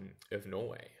of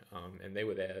Norway. And they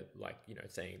were there like,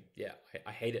 saying, yeah,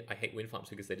 I hate it. I hate wind farms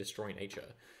because they destroy nature.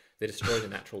 They destroy the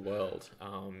natural world.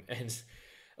 And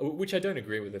which I don't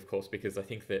agree with, of course, because I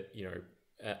think that,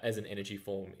 as an energy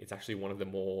form, it's actually one of the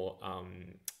more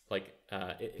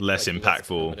less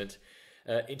impactful.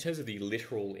 In terms of the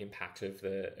literal impact of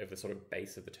the sort of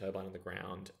base of the turbine on the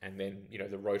ground, and then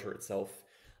the rotor itself,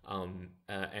 and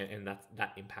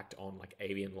that impact on like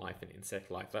avian life and insect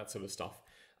life, that sort of stuff,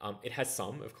 It has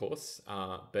some, of course,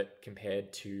 but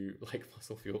compared to like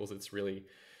fossil fuels, it's really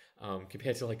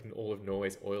compared to like all of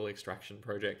Norway's oil extraction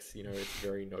projects, it's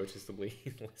very noticeably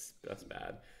less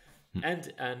bad.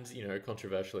 And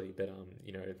controversially, but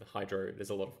the hydro,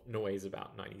 there's a lot of Norway's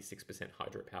about 96%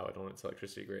 hydro powered on its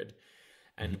electricity grid.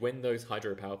 And when those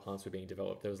hydropower plants were being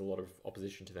developed, there was a lot of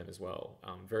opposition to them as well.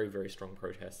 Very, very strong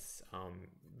protests,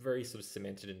 very sort of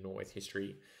cemented in Norway's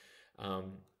history.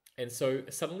 And so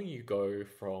suddenly you go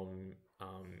from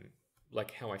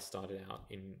like how I started out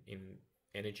in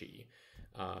energy,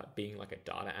 being like a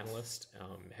data analyst,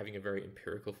 having a very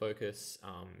empirical focus,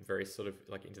 very sort of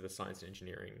like into the science and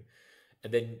engineering.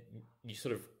 And then you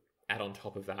sort of add on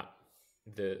top of that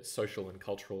the social and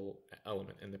cultural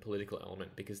element and the political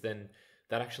element, because then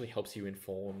that actually helps you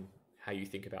inform how you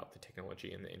think about the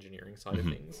technology and the engineering side of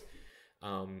things.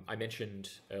 I mentioned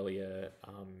earlier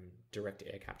direct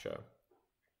air capture,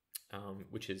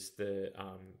 which is the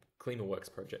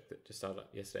ClimaWorks project that just started up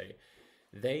yesterday.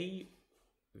 They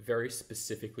very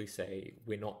specifically say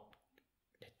we're not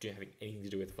having anything to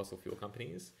do with fossil fuel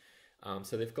companies.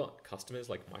 So they've got customers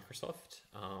like Microsoft,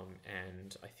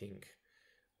 and I think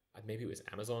maybe it was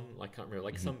Amazon. I can't remember.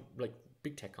 Like some like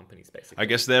big tech companies, basically. I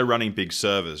guess they're running big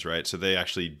servers, right? So they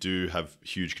actually do have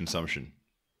huge consumption.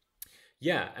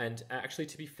 Yeah, and actually,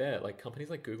 to be fair, like companies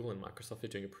like Google and Microsoft are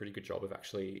doing a pretty good job of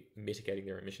actually mitigating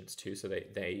their emissions too. So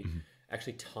they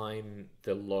actually time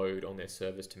the load on their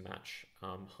servers to match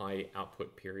high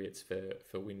output periods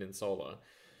for wind and solar,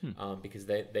 because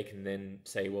they can then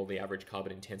say, well, the average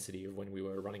carbon intensity of when we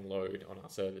were running load on our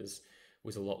servers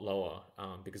was a lot lower,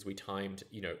 because we timed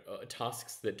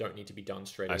tasks that don't need to be done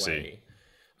straight away.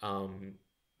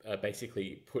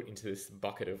 Basically put into this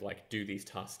bucket of like, do these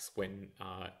tasks when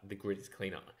the grid is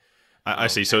cleaner. I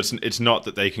see. So it's not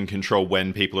that they can control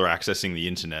when people are accessing the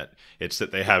internet. It's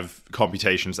that they have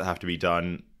computations that have to be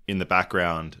done in the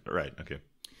background. Right. Okay.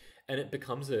 And it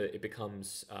becomes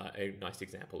a nice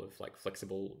example of like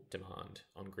flexible demand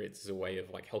on grids as a way of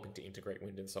like helping to integrate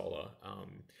wind and solar.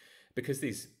 Because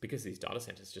these data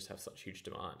centers just have such huge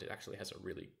demand, it actually has a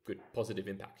really good positive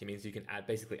impact. It means you can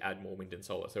basically add more wind and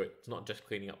solar. So it's not just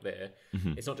cleaning up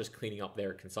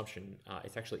their consumption.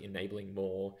 It's actually enabling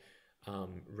more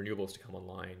renewables to come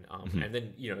online. And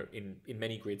then in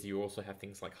many grids you also have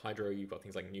things like hydro. You've got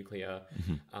things like nuclear.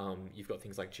 You've got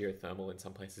things like geothermal in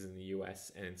some places in the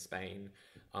US and in Spain.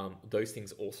 Those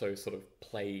things also sort of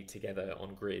play together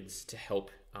on grids to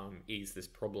help ease this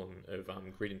problem of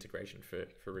grid integration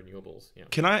for renewables. Yeah.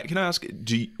 Can I ask,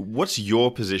 what's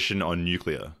your position on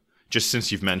nuclear? Just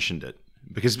since you've mentioned it,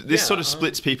 because this sort of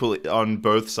splits people on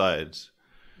both sides.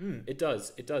 It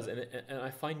does, and I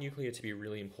find nuclear to be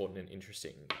really important and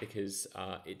interesting because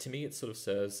to me it sort of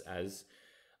serves as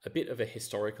a bit of a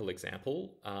historical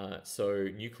example. So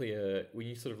nuclear, when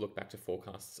you sort of look back to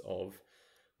forecasts of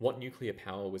what nuclear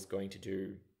power was going to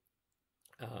do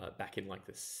back in like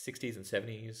the 60s and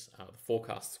 70s, the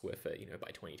forecasts were for, by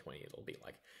 2020 it'll be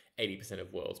like 80%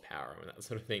 of world's power and that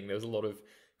sort of thing. There was a lot of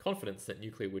confidence that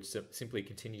nuclear would simply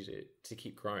continue to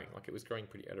keep growing. Like it was growing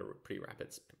at a pretty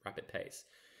rapid pace.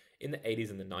 In the 80s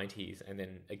and the 90s, and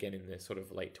then again in the sort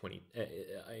of late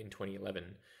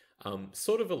 2011,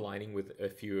 sort of aligning with a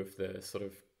few of the sort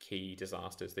of key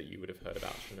disasters that you would have heard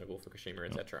about, Chernobyl, Fukushima,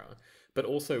 etc., but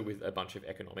also with a bunch of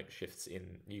economic shifts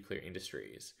in nuclear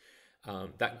industries,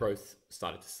 that growth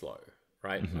started to slow,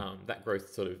 right? That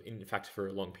growth sort of, in fact, for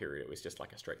a long period, it was just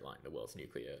like a straight line. The world's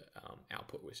nuclear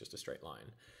output was just a straight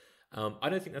line. I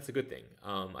don't think that's a good thing.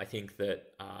 I think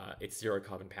that it's zero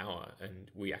carbon power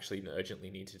and we actually urgently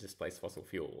need to displace fossil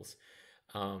fuels.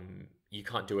 You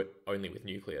can't do it only with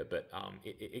nuclear, but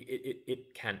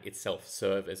it can itself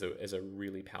serve as a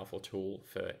really powerful tool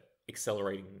for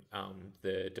accelerating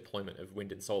the deployment of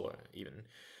wind and solar, even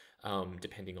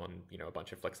depending on a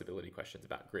bunch of flexibility questions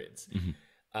about grids.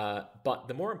 But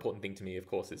the more important thing to me, of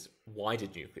course, is why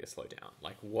did nuclear slow down?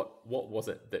 Like, what was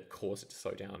it that caused it to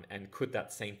slow down? And could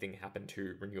that same thing happen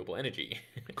to renewable energy?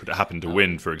 Could it happen to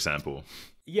wind, for example?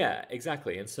 Yeah,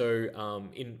 exactly. And so,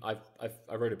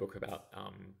 I wrote a book about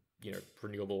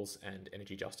renewables and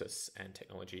energy justice and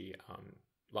technology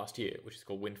last year, which is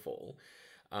called Windfall,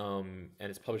 and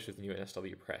it's published with the new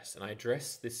NSW Press. And I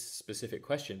address this specific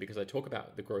question because I talk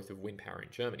about the growth of wind power in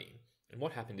Germany. And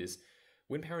what happened is,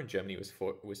 wind power in Germany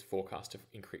was forecast to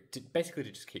increase, basically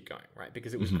to just keep going, right?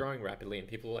 Because it was growing rapidly, and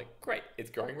people were like, "Great, it's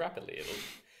growing rapidly.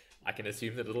 I can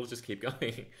assume that it'll just keep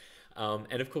going."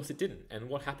 And of course, it didn't. And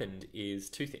what happened is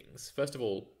two things. First of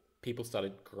all, people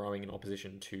started growing in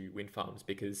opposition to wind farms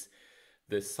because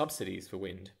the subsidies for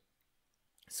wind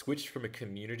switched from a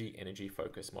community energy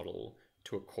focus model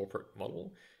to a corporate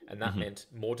model, and that meant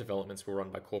more developments were run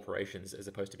by corporations as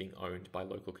opposed to being owned by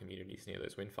local communities near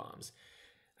those wind farms.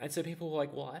 And so people were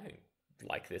like, well, I don't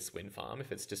like this wind farm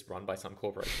if it's just run by some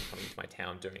corporation coming to my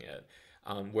town doing it.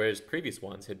 Whereas previous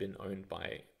ones had been owned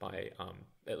by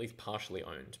at least partially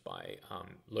owned by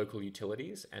local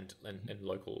utilities and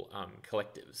local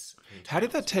collectives. How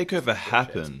did that takeover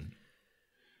happen?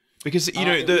 Because, you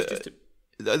know,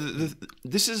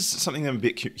 this is something I'm a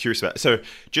bit curious about. So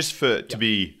just to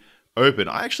be open,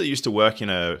 I actually used to work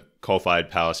in a coal-fired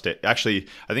power station. Actually,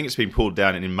 I think it's been pulled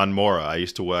down in Munmora. I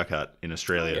used to work at in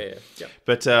Australia.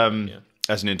 But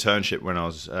as an internship when I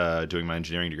was doing my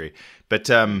engineering degree. But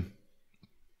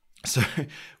so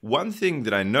one thing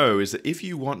that I know is that if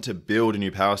you want to build a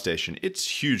new power station,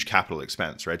 it's huge capital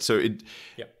expense, right? So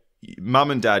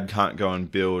mum and dad can't go and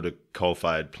build a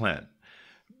coal-fired plant.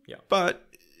 But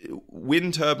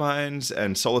wind turbines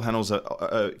and solar panels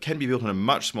can be built on a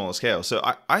much smaller scale. So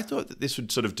I thought that this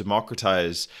would sort of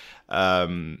democratize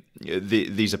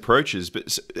these approaches.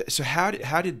 But so how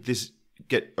did this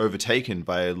get overtaken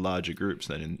by larger groups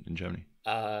then in Germany?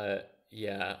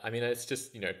 Yeah, I mean, it's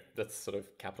just, you know, that's sort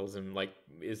of capitalism, like,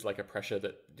 is like a pressure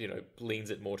that, you know, leans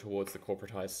it more towards the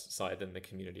corporatized side than the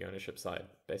community ownership side,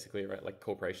 basically, right? Like,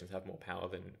 corporations have more power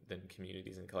than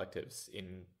communities and collectives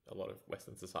in a lot of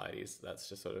Western societies. That's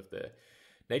just sort of the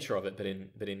nature of it.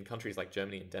 But in countries like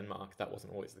Germany and Denmark, that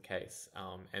wasn't always the case.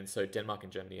 And so Denmark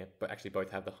and Germany actually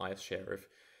both have the highest share of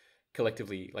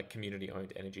collectively, like,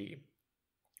 community-owned energy,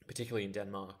 particularly in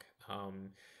Denmark.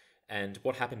 And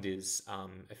what happened is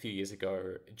a few years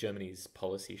ago, Germany's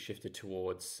policy shifted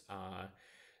towards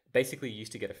basically you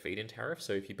used to get a feed-in tariff.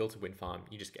 So if you built a wind farm,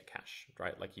 you just get cash,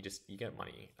 right? Like you get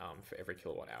money for every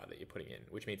kilowatt hour that you're putting in,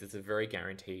 which means it's a very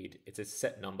guaranteed, it's a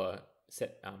set number,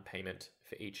 set payment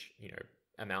for each, you know,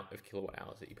 amount of kilowatt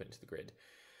hours that you put into the grid.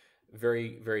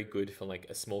 Very, very good for like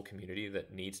a small community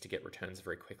that needs to get returns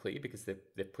very quickly because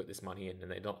they've put this money in and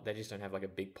they just don't have like a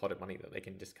big pot of money that they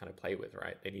can just kind of play with,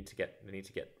 right? They need to get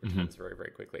returns very,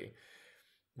 very quickly.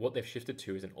 What they've shifted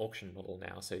to is an auction model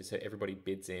now. So everybody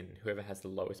bids in, whoever has the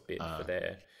lowest bid for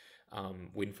their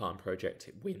wind farm project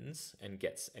wins and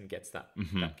gets that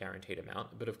guaranteed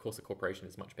amount. But of course, the corporation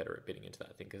is much better at bidding into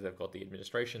that thing because they've got the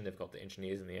administration, they've got the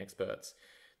engineers and the experts.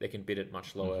 They can bid at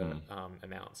much lower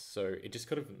amounts. So it just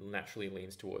kind of naturally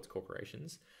leans towards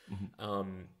corporations.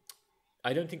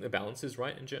 I don't think the balance is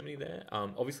right in Germany there.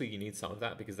 Obviously, you need some of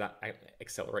that because that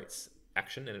accelerates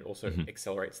action and it also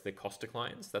accelerates the cost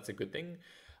declines. That's a good thing.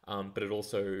 But it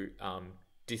also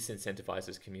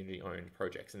disincentivizes community-owned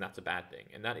projects, and that's a bad thing.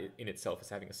 And that in itself is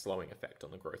having a slowing effect on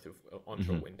the growth of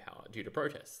onshore wind power due to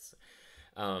protests.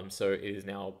 So it is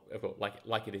now,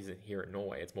 like it is here in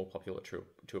Norway, it's more popular to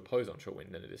oppose onshore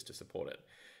wind than it is to support it.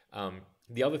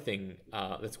 The other thing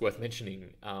that's worth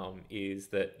mentioning is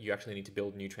that you actually need to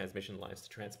build new transmission lines to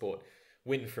transport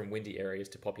wind from windy areas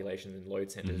to populations and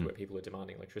load centers where people are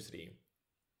demanding electricity.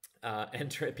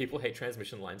 And people hate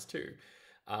transmission lines too.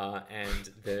 And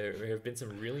there have been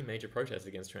some really major protests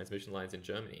against transmission lines in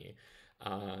Germany.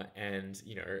 And,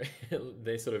 you know,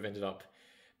 they sort of ended up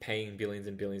paying billions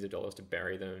and billions of dollars to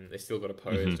bury them. They still got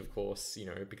opposed, of course, you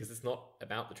know, because it's not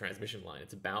about the transmission line.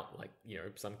 It's about like, you know,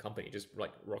 some company just like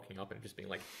rocking up and just being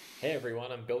like, hey,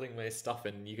 everyone, I'm building my stuff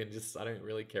and you can just, I don't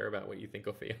really care about what you think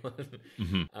or feel.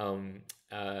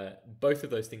 Both of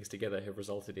those things together have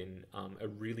resulted in a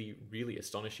really, really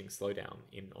astonishing slowdown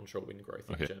in onshore wind growth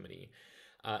in Germany.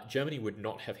 Germany would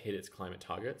not have hit its climate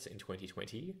targets in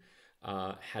 2020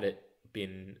 had it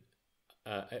been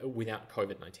without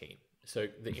COVID-19. So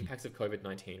the impacts of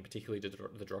COVID-19, particularly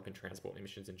the drop in transport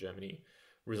emissions in Germany,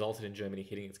 resulted in Germany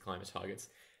hitting its climate targets.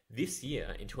 This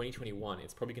year, in 2021,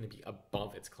 it's probably going to be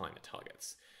above its climate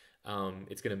targets.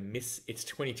 It's going to miss its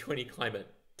 2020 climate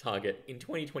target in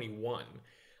 2021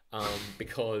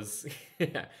 because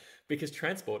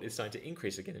transport is starting to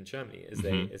increase again in Germany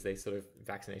as they sort of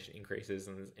vaccination increases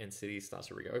and cities start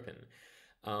to reopen.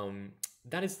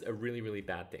 That is a really, really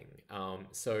bad thing.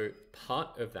 So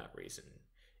part of that reason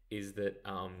is that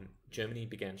Germany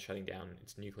began shutting down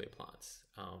its nuclear plants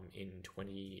in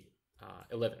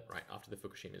 2011, right after the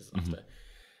Fukushima disaster.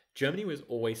 Germany was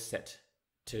always set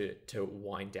to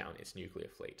wind down its nuclear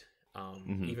fleet,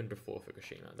 even before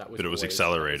Fukushima. But it was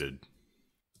accelerated.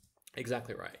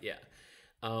 Exactly right, yeah.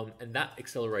 And that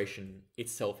acceleration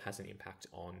itself has an impact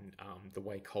on the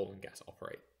way coal and gas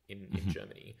operate in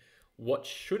Germany. What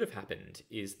should have happened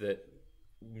is that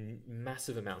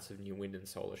massive amounts of new wind and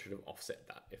solar should have offset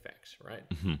that effect, right?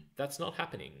 That's not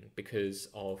happening because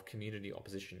of community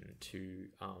opposition to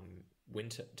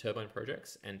wind turbine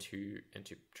projects and to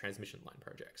transmission line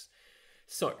projects.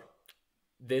 So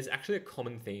there's actually a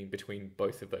common theme between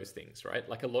both of those things, right?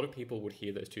 Like a lot of people would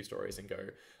hear those two stories and go,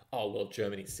 oh, well,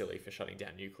 Germany's silly for shutting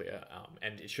down nuclear,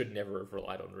 and it should never have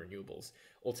relied on renewables.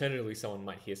 Alternatively, someone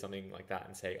might hear something like that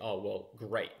and say, oh, well,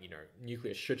 great,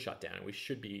 nuclear should shut down and we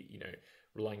should be,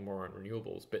 relying more on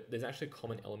renewables. But there's actually a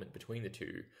common element between the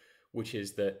two, which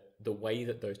is that the way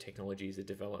that those technologies are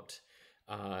developed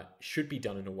should be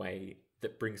done in a way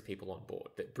that brings people on board,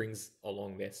 that brings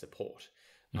along their support.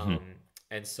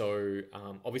 And so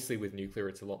obviously with nuclear,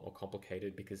 it's a lot more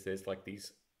complicated because there's like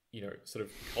these, sort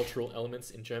of cultural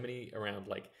elements in Germany around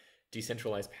like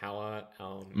decentralized power.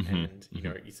 And,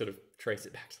 you sort of trace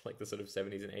it back to like the sort of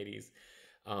 70s and 80s,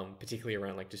 particularly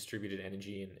around like distributed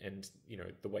energy and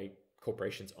the way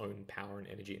corporations own power and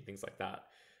energy and things like that.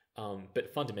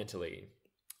 But fundamentally,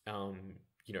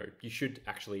 you should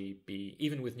actually be,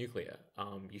 even with nuclear,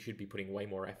 you should be putting way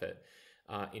more effort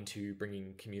into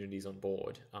bringing communities on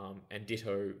board, and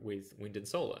ditto with wind and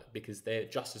solar, because they're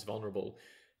just as vulnerable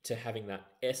to having that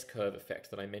S-curve effect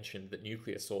that I mentioned that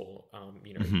nuclear saw,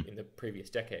 in the previous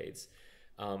decades.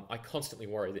 I constantly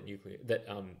worry that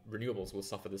renewables will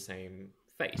suffer the same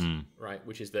fate, right?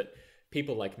 Which is that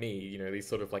people like me, these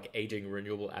sort of like aging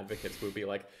renewable advocates will be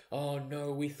like, oh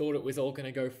no, we thought it was all going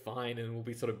to go fine, and we'll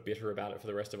be sort of bitter about it for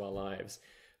the rest of our lives.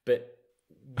 But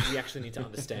we actually need to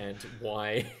understand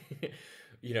why,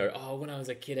 oh, when I was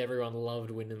a kid, everyone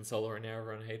loved wind and solar and now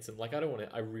everyone hates them. Like,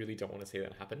 I really don't want to see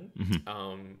that happen.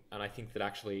 And I think that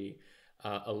actually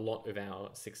a lot of our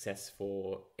success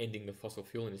for ending the fossil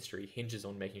fuel industry hinges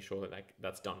on making sure that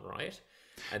that's done right.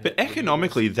 And but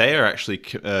economically, they are actually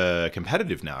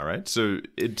competitive now, right? So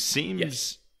it seems...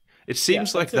 Yes. It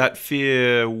seems like that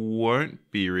fear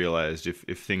won't be realized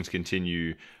if things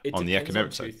continue on the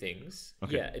economic side. It depends on two things.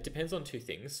 Okay. Yeah, it depends on two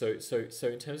things. So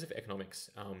in terms of economics,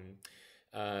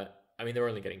 they're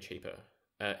only getting cheaper.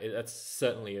 That's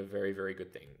certainly a very, very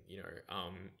good thing.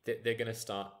 They're going to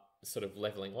start sort of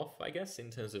leveling off, I guess, in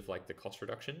terms of like the cost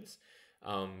reductions.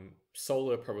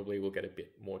 Solar probably will get a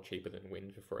bit more cheaper than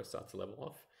wind before it starts to level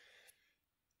off.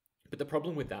 But the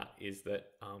problem with that is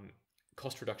that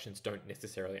cost reductions don't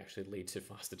necessarily actually lead to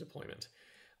faster deployment,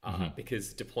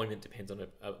 because deployment depends on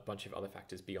a bunch of other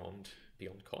factors beyond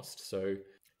cost. So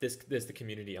there's the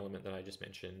community element that I just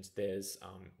mentioned. There's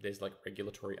like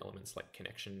regulatory elements like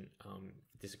connection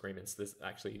disagreements. There's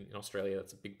actually in Australia,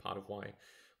 that's a big part of why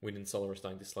wind and solar are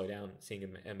starting to slow down, seeing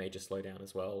a major slowdown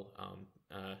as well.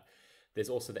 There's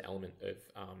also the element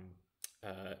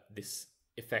of this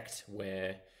effect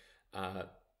where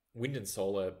wind and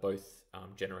solar both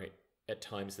generate at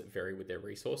times that vary with their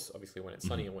resource. Obviously, when it's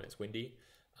sunny and when it's windy,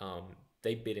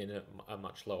 they bid in a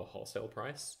much lower wholesale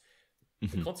price.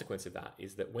 The consequence of that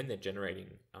is that when they're generating,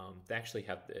 they actually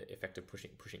have the effect of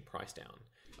pushing price down.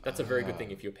 That's a very good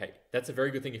thing if you pay. That's a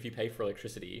very good thing if you pay for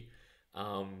electricity.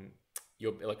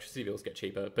 Your electricity bills get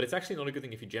cheaper, but it's actually not a good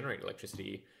thing if you generate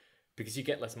electricity, because you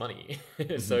get less money.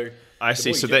 So I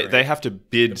see. So they have to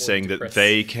bid saying that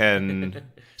they can.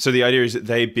 So the idea is that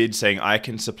they bid saying, I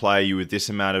can supply you with this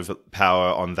amount of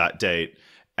power on that date,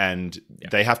 and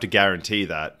they have to guarantee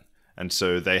that. And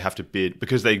so they have to bid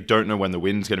because they don't know when the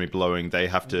wind's going to be blowing. They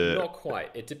have to. Not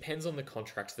quite. It depends on the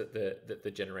contract that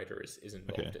the generator is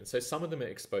involved in. So some of them are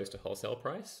exposed to wholesale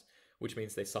price, which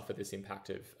means they suffer this impact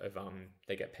of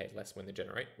they get paid less when they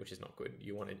generate, which is not good.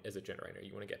 You want it as a generator,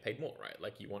 you want to get paid more, right?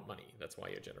 Like you want money. That's why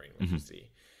you're generating electricity.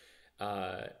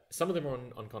 Some of them are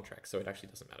on contracts, so it actually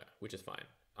doesn't matter, which is fine.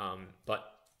 But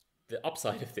the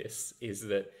upside of this is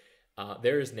that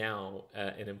there is now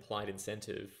an implied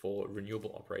incentive for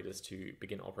renewable operators to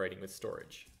begin operating with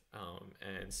storage.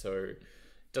 And so it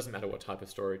doesn't matter what type of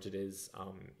storage it is.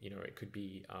 It could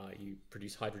be you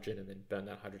produce hydrogen and then burn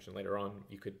that hydrogen later on.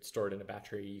 You could store it in a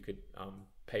battery. You could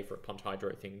pay for a pumped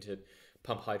hydro thing to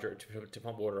pump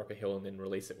water up a hill and then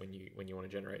release it when you want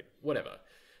to generate whatever.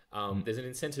 There's an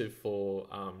incentive for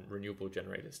renewable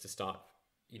generators to start,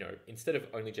 instead of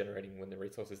only generating when the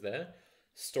resource is there,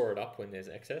 store it up when there's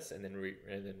excess and then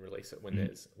release it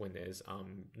when there's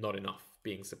not enough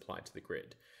being supplied to the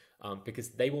grid, because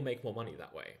they will make more money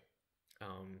that way.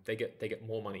 They get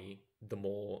more money the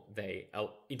more they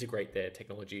integrate their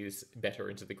technologies better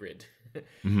into the grid,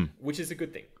 which is a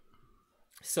good thing.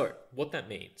 So what that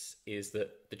means is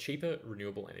that the cheaper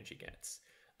renewable energy gets,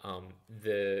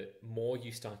 the more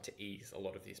you start to ease a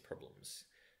lot of these problems.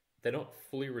 They're not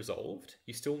fully resolved.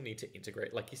 You still need to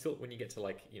integrate, when you get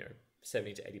to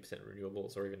 70 to 80%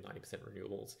 renewables or even 90%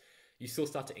 renewables, you still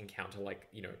start to encounter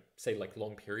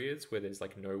long periods where there's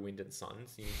no wind and sun.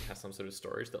 So you need to have some sort of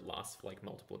storage that lasts for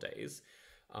multiple days.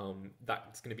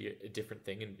 That's going to be a different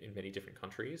thing in many different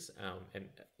countries. And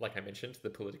like I mentioned, the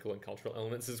political and cultural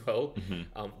elements as well,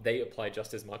 they apply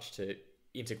just as much to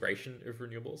integration of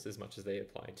renewables as much as they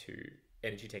apply to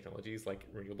energy technologies like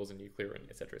renewables and nuclear and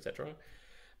et cetera, et cetera.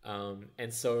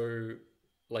 And so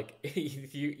like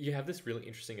you have this really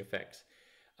interesting effect.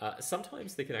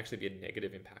 Sometimes there can actually be a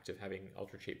negative impact of having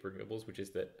ultra cheap renewables, which is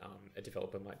that a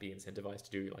developer might be incentivized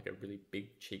to do like a really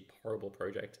big, cheap, horrible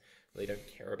project they don't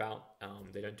care about.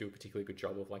 They don't do a particularly good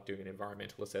job of like doing an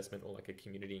environmental assessment or like a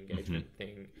community engagement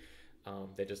thing.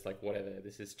 They're just like, whatever,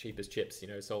 this is cheap as chips,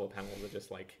 solar panels are just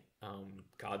like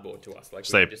cardboard to us. Like,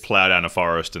 so they just plow down a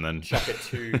forest and then chuck it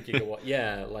 2 gigawatt.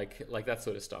 Yeah, like that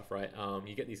sort of stuff, right?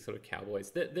 You get these sort of cowboys.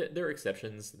 There are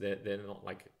exceptions. They're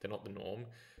not the norm.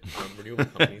 Renewable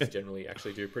companies generally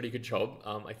actually do a pretty good job,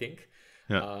 I think.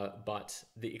 Yeah. But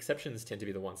the exceptions tend to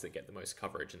be the ones that get the most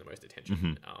coverage and the most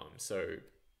attention. So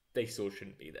they still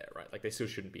shouldn't be there, right? Like they still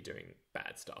shouldn't be doing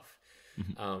bad stuff.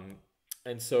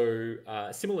 And so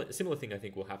similar thing I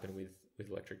think will happen with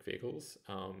electric vehicles.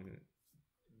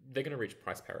 They're going to reach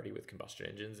price parity with combustion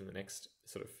engines in the next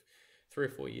sort of 3 or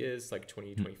 4 years, like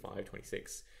 2025,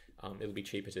 26. It'll be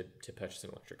cheaper to purchase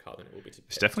an electric car than it will be to.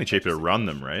 It's definitely cheaper to run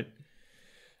them, right?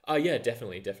 Yeah,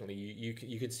 definitely.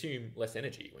 You consume less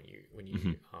energy when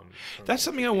you. That's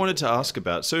something I wanted to ask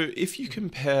about. So, if you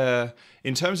compare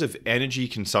in terms of energy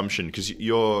consumption, because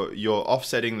you're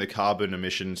offsetting the carbon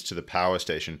emissions to the power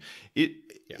station,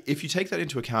 if you take that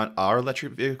into account, are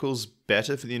electric vehicles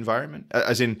better for the environment?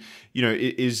 As in,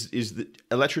 is the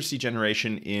electricity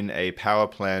generation in a power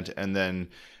plant and then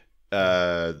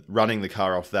running the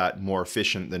car off that more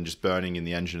efficient than just burning in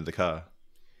the engine of the car?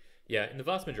 Yeah, in the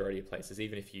vast majority of places,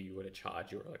 even if you were to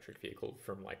charge your electric vehicle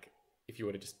from if you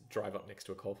were to just drive up next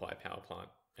to a coal-fired power plant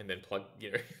and then plug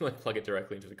it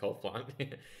directly into the coal plant,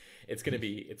 it's going to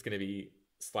be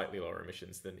slightly lower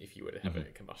emissions than if you were to have a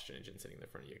combustion engine sitting in the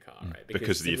front of your car, right?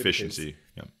 Because of the efficiency.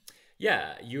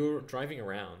 Yeah, you're driving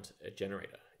around a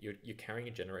generator. You're carrying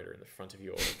a generator in the front of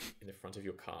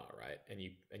your car, right? And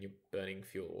you're burning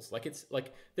fuels.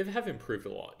 They have improved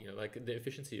a lot. Like the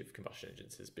efficiency of combustion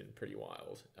engines has been pretty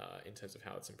wild in terms of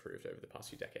how it's improved over the past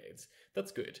few decades.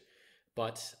 That's good,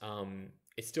 but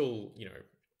it's still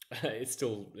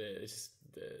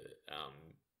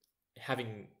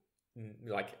having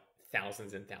like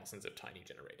thousands and thousands of tiny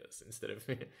generators instead of.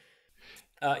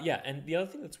 And the other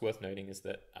thing that's worth noting is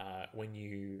that when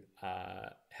you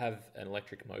have an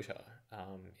electric motor,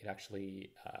 it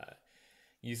actually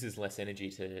uses less energy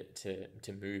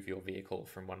to move your vehicle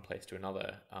from one place to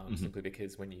another, simply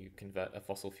because when you convert a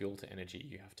fossil fuel to energy,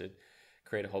 you have to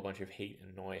create a whole bunch of heat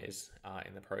and noise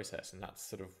in the process, and that's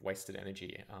sort of wasted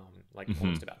energy.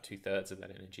 Almost about 2/3 of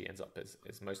that energy ends up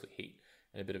as mostly heat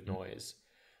and a bit of noise.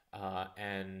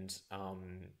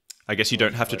 I guess you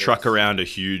don't have to truck around a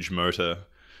huge motor.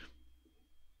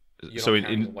 You're not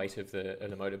carrying the weight of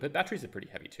the motor, but batteries are pretty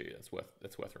heavy too. That's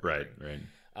worth remembering.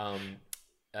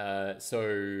 Right.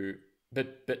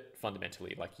 But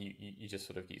fundamentally, like you just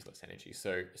sort of use less energy.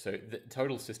 So the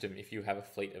total system, if you have a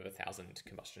fleet of 1,000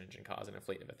 combustion engine cars and a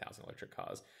fleet of 1,000 electric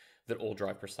cars that all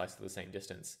drive precisely the same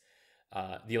distance,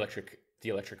 the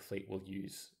electric fleet will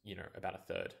use about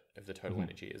 1/3 of the total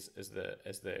energy as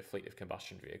the fleet of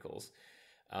combustion vehicles.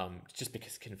 Just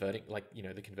because converting,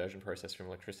 the conversion process from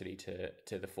electricity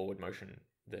to the forward motion,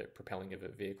 the propelling of a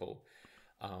vehicle,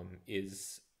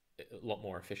 is a lot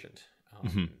more efficient.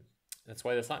 That's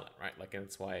why they're silent, right? And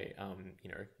that's why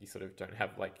you sort of don't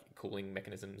have cooling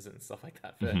mechanisms and stuff like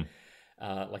that for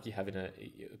like you have in a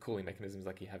cooling mechanisms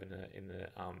like you have in the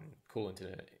coolant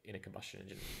in a combustion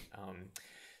engine.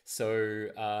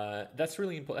 So that's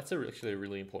really important. That's actually a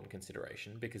really important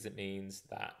consideration, because it means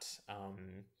that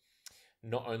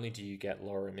not only do you get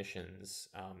lower emissions,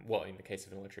 in the case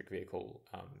of an electric vehicle,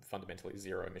 fundamentally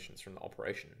zero emissions from the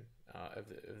operation of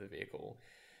the vehicle,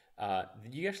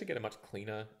 you actually get a much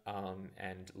cleaner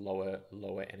and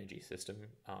lower energy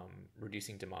system.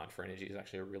 Reducing demand for energy is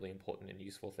actually a really important and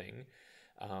useful thing.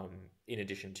 In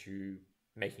addition to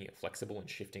making it flexible and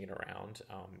shifting it around,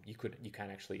 you can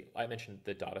actually. I mentioned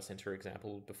the data center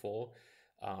example before,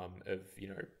 of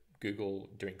Google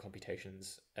doing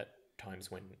computations at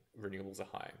times when renewables are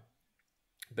high,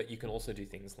 but you can also do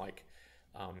things like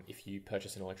if you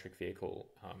purchase an electric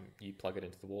vehicle, you plug it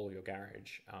into the wall of your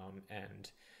garage,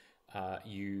 and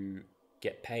you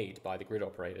get paid by the grid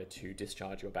operator to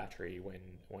discharge your battery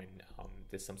when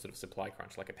there's some sort of supply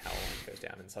crunch, like a power line goes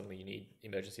down and suddenly you need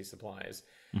emergency supplies,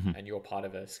 and you're part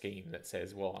of a scheme that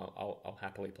says, well, I'll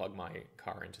happily plug my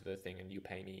car into the thing and you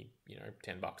pay me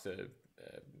 $10 a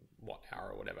watt hour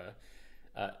or whatever.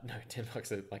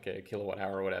 $10 a kilowatt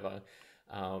hour or whatever.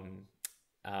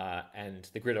 and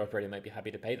the grid operator might be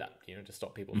happy to pay that, to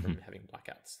stop people from having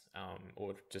blackouts,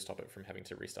 or to stop it from having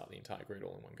to restart the entire grid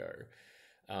all in one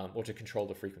go, or to control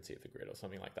the frequency of the grid or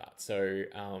something like that. So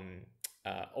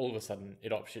all of a sudden,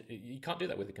 you can't do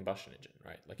that with a combustion engine,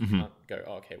 right? Like you can't go,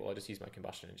 oh, okay, well, I'll just use my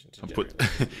combustion engine to generate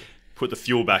electricity. Put the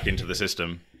fuel back into the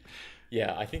system.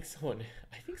 Yeah, I think someone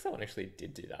actually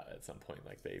did do that at some point.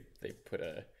 Like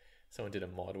someone did a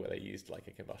mod where they used like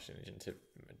a combustion engine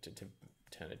to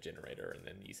turn a generator and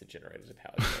then use the generator to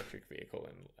power the electric vehicle,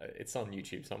 and it's on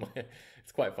YouTube somewhere.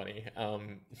 It's quite funny.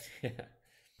 Yeah.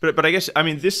 But I guess, I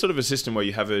mean, this sort of a system where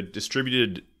you have a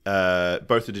distributed,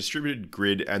 both a distributed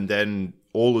grid and then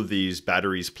all of these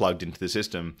batteries plugged into the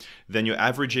system, then you're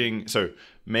averaging, so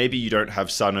maybe you don't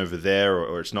have sun over there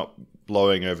or it's not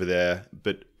blowing over there,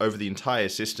 but over the entire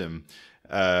system,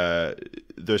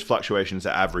 those fluctuations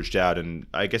are averaged out. And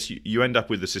I guess you end up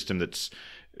with a system that's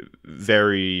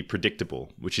very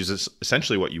predictable, which is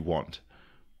essentially what you want.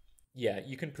 Yeah,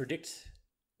 you can predict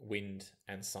wind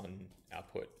and sun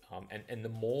output, and the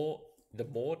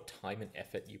more time and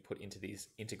effort you put into these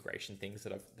integration things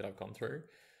that I've gone through,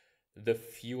 the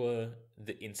fewer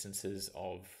the instances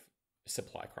of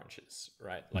supply crunches,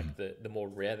 right? Like the more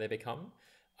rare they become,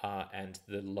 and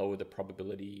the lower the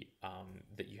probability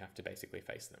that you have to basically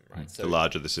face them, right? So the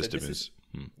larger the system is.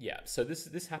 Yeah, so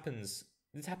this happens,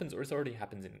 or it already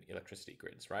happens in electricity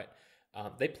grids, right?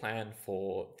 They plan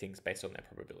for things based on their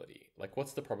probability. Like,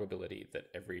 what's the probability that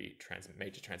every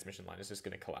major transmission line is just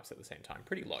going to collapse at the same time?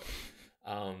 Pretty low.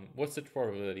 What's the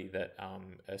probability that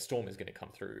a storm is going to come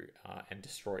through and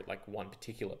destroy like one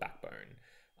particular backbone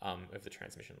of the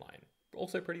transmission line?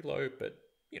 Also pretty low, but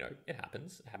it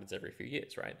happens. It happens every few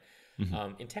years, right?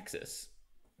 In Texas,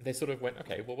 they sort of went,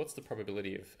 okay, well, what's the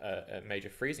probability of a major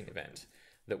freezing event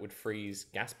that would freeze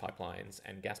gas pipelines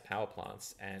and gas power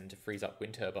plants and freeze up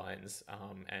wind turbines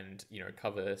and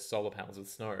cover solar panels with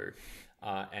snow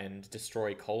and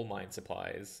destroy coal mine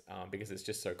supplies because it's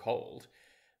just so cold?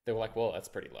 They were like, well, that's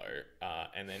pretty low,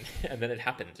 and then it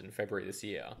happened in February this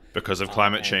year because of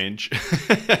climate change.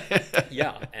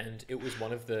 Yeah, and it was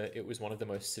one of the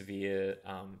most severe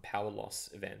power loss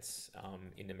events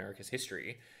in America's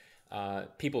history.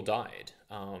 People died.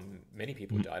 Many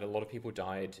people died. A lot of people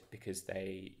died because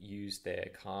they used their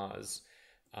cars.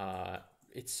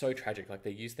 It's so tragic. Like,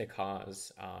 they used their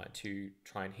cars to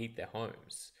try and heat their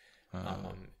homes,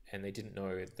 and they didn't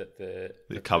know that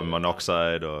the carbon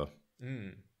monoxide or.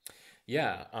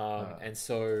 Yeah, and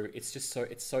so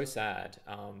it's so sad.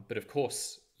 But of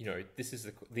course,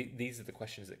 these are the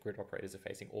questions that grid operators are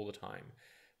facing all the time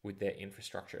with their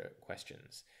infrastructure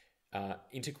questions.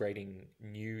 Integrating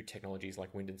new technologies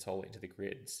like wind and solar into the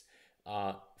grids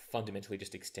are fundamentally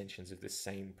just extensions of this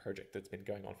same project that's been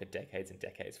going on for decades and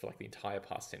decades, for like the entire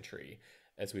past century,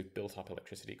 as we've built up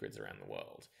electricity grids around the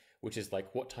world, which is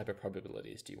like, what type of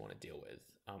probabilities do you want to deal with?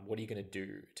 What are you going to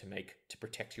do to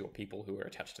protect your people who are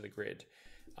attached to the grid,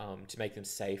 to make them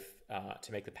safe,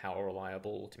 to make the power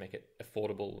reliable, to make it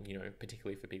affordable,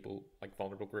 particularly for people like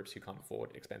vulnerable groups who can't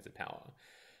afford expensive power?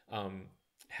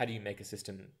 How do you make a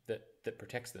system that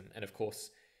protects them? And of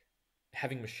course,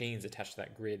 having machines attached to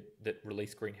that grid that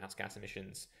release greenhouse gas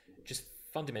emissions just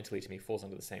fundamentally, to me, falls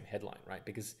under the same headline, right?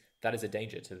 Because that is a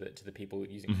danger to the people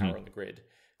using power on the grid.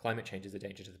 Climate change is a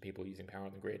danger to the people using power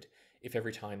on the grid. If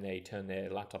every time they turn their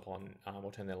laptop on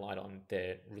or turn their light on,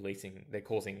 they're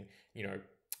causing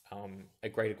a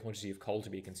greater quantity of coal to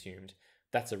be consumed,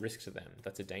 that's a risk to them.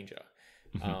 That's a danger.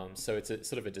 So it's a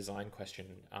sort of a design question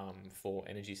for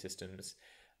energy systems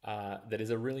that is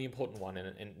a really important one.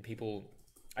 And people,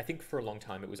 I think for a long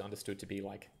time, it was understood to be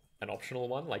like an optional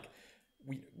one. Like,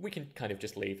 we can kind of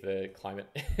just leave the climate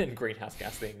and greenhouse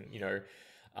gas thing,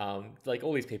 like,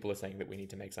 all these people are saying that we need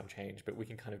to make some change, but we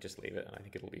can kind of just leave it, and I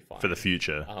think it'll be fine for the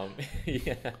future.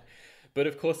 Yeah. But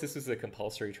of course, this is a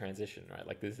compulsory transition, right?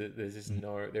 Like,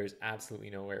 there's absolutely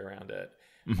no way around it.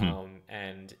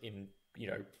 And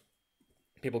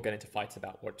people get into fights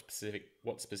about what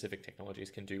specific technologies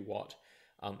can do what,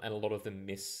 and a lot of them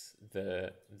miss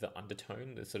the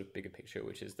undertone, the sort of bigger picture,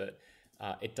 which is that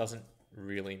it doesn't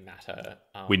really matter.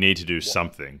 We need to do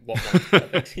something. What one's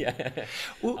perfect? Yeah.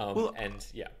 And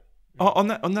yeah. On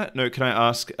that note, can I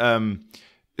ask?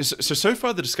 So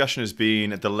far the discussion has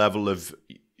been at the level of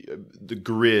the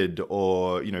grid,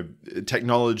 or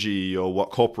technology, or what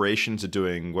corporations are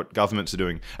doing, what governments are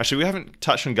doing. Actually, we haven't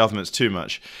touched on governments too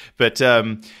much, but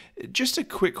just a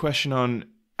quick question on,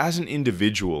 as an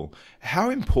individual, how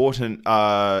important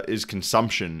is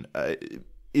consumption?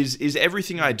 is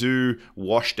everything I do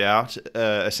washed out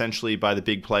essentially by the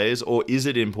big players, or is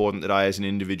it important that I, as an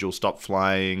individual, stop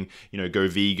flying, go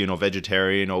vegan or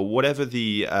vegetarian or whatever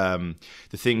the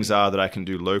things are that I can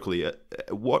do locally?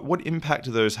 What impact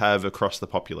do those have across the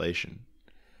population?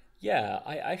 Yeah,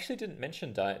 I actually didn't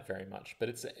mention diet very much, but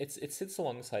it sits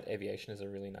alongside aviation as a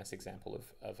really nice example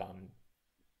of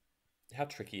how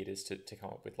tricky it is to come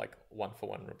up with like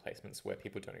one-for-one replacements where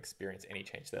people don't experience any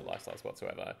change to their lifestyles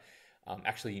whatsoever.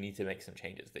 Actually, you need to make some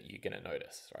changes that you're going to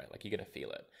notice, right? Like you're going to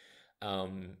feel it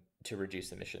to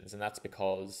reduce emissions. And that's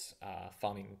because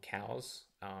farming cows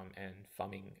and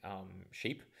farming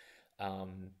sheep,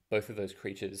 both of those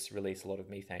creatures release a lot of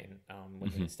methane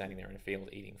when they're standing there in a field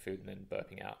eating food and then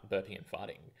burping and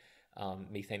farting.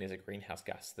 Methane is a greenhouse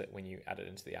gas that when you add it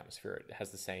into the atmosphere, it has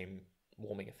the same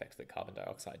warming effect that carbon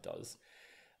dioxide does.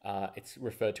 It's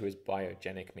referred to as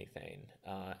biogenic methane,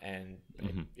 and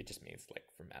it just means like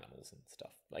from animals and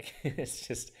stuff. Like it's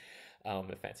just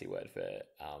a fancy word for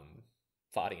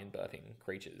farting and burping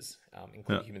creatures,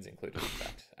 including humans included, in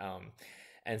fact.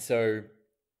 And so,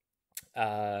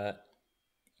 a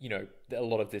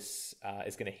lot of this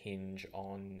is going to hinge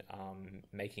on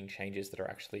making changes that are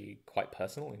actually quite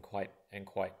personal and quite.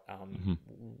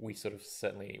 We sort of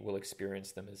certainly will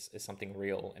experience them as something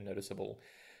real and noticeable.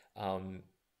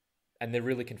 And they're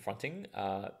really confronting,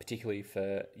 particularly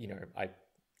for,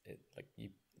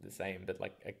 the same, but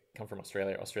like I come from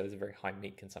Australia. Australia's a very high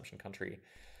meat consumption country.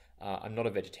 I'm not a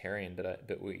vegetarian,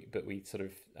 but we sort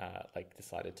of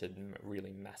decided to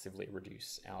really massively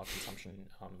reduce our consumption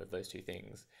of those two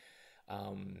things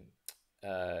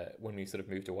when we sort of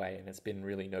moved away, and it's been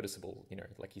really noticeable.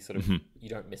 Like you sort of you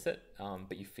don't miss it,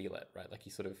 but you feel it, right? Like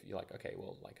you're like, okay,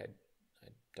 well, like I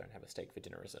don't have a steak for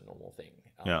dinner as a normal thing.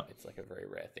 It's like a very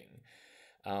rare thing.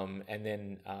 And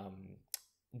then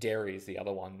dairy is the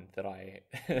other one that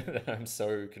that I'm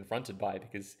so confronted by,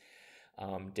 because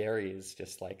dairy is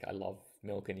just like, I love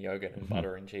milk and yogurt and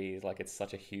butter and cheese. Like it's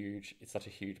such a huge,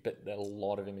 but there are a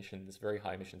lot of emissions, very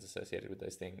high emissions associated with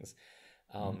those things.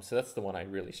 So that's the one I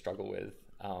really struggle with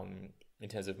in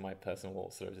terms of my personal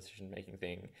sort of decision-making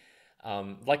thing.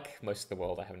 Like most of the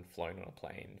world, I haven't flown on a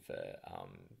plane for a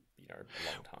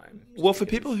long time. Well, for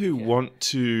people who want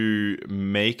to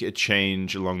make a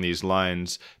change along these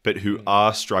lines, but who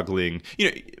are struggling,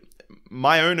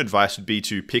 my own advice would be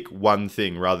to pick one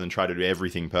thing rather than try to do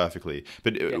everything perfectly.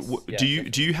 But do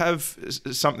you have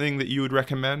something that you would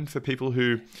recommend for people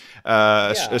who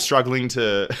are struggling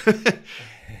to?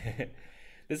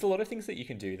 There's a lot of things that you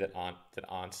can do that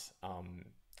aren't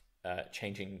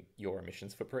changing your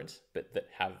emissions footprint, but that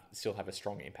still have a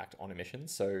strong impact on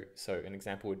emissions. So an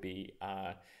example would be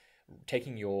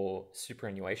taking your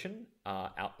superannuation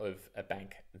out of a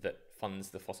bank that funds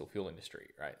the fossil fuel industry,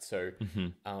 right? So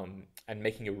and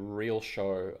making a real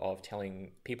show of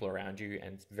telling people around you,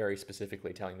 and very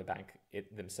specifically telling the bank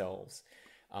themselves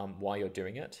why you're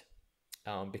doing it,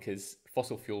 because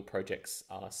fossil fuel projects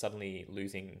are suddenly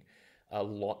losing a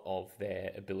lot of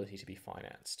their ability to be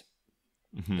financed.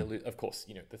 Of course,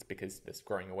 that's because there's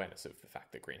growing awareness of the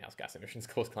fact that greenhouse gas emissions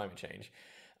cause climate change.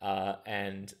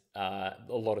 And a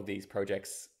lot of these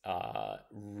projects are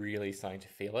really starting to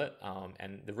feel it.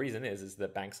 And the reason is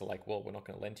that banks are like, well, we're not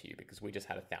going to lend to you because we just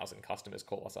had 1,000 customers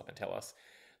call us up and tell us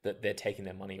that they're taking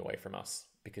their money away from us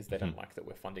because they don't like that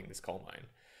we're funding this coal mine.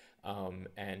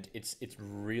 And it's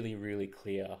really, really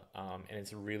clear, and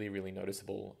it's really, really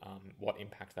noticeable what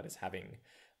impact that is having.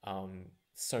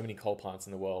 So many coal plants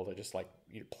in the world are just like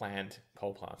planned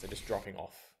coal plants are just dropping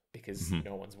off because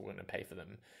no one's willing to pay for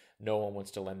them. No one wants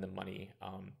to lend them money.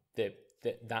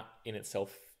 That in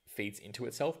itself feeds into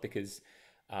itself, because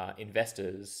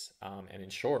investors and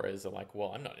insurers are like,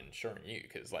 well, I'm not insuring you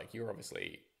because like you're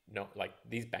obviously not, like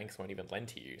these banks won't even lend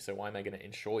to you. So why am I going to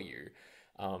insure you?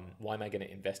 Why am I going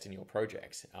to invest in your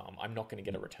project? I'm not going to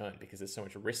get a return because there's so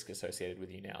much risk associated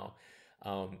with you now.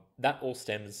 That all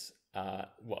stems,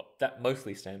 that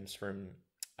mostly stems from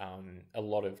a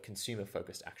lot of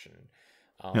consumer-focused action.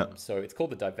 So it's called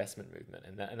the divestment movement,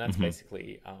 and that's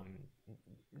basically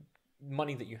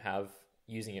money that you have,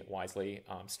 using it wisely,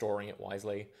 storing it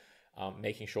wisely,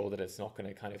 making sure that it's not going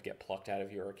to kind of get plucked out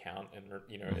of your account and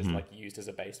is like used as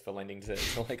a base for lending to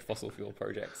like fossil fuel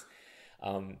projects.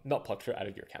 Not plucked out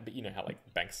of your account, but you know how like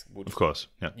banks would, of course,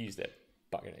 use it.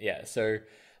 But so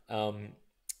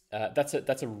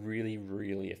that's a really,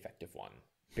 really effective one,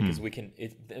 because we can.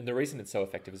 And the reason it's so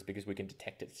effective is because we can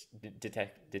detect its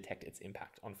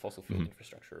impact on fossil fuel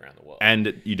infrastructure around the world.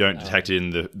 And you don't detect it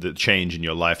in the change in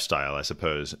your lifestyle, I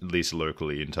suppose, at least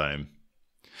locally in time.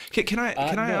 Can I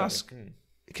ask?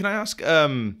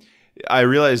 I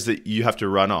realized that you have to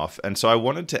run off. And so I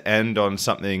wanted to end on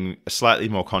something slightly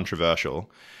more controversial,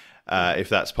 if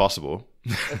that's possible.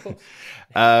 Of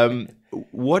course.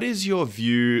 What is your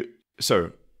view?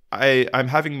 So I'm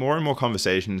having more and more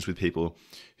conversations with people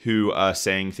who are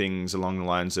saying things along the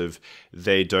lines of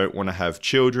they don't want to have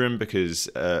children because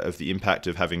of the impact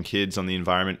of having kids on the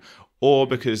environment, or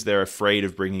because they're afraid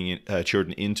of bringing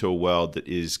children into a world that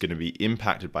is going to be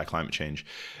impacted by climate change.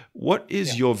 What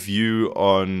is your view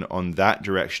on that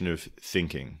direction of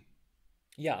thinking?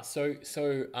 Yeah,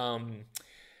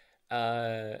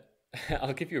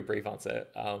 I'll give you a brief answer.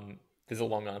 There's a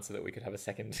long answer that we could have a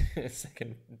second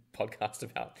podcast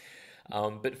about.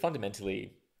 But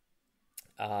fundamentally,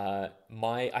 I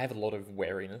have a lot of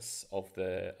wariness of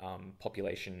the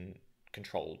population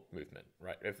control movement,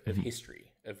 right? Of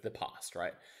history, of the past,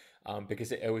 right?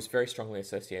 Because it was very strongly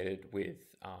associated with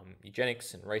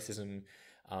eugenics and racism,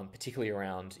 particularly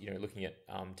around looking at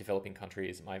developing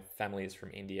countries. My family is from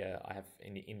India. I have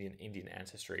Indian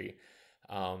ancestry,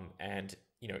 and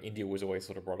India was always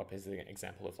sort of brought up as an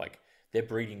example of like they're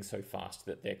breeding so fast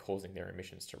that they're causing their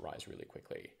emissions to rise really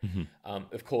quickly.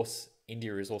 Of course,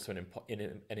 India is also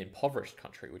an impoverished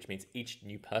country, which means each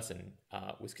new person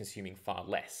was consuming far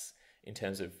less in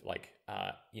terms of like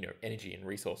energy and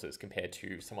resources compared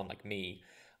to someone like me.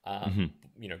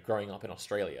 Growing up in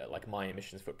Australia, like my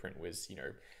emissions footprint was 3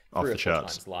 or 4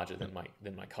 times larger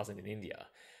than my cousin in India.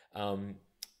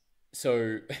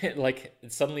 So like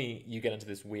suddenly you get into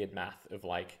this weird math of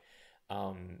like,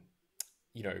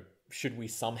 should we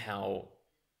somehow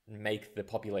make the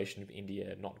population of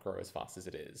India not grow as fast as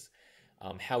it is?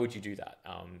 How would you do that?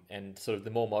 And sort of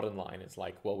the more modern line is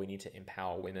like, well, we need to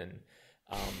empower women,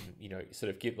 sort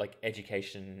of give like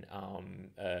education,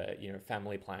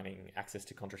 family planning, access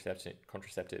to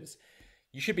contraceptives.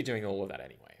 You should be doing all of that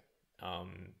anyway.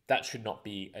 That should not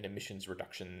be an emissions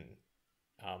reduction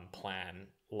plan,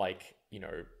 like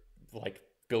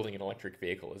building an electric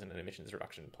vehicle isn't an emissions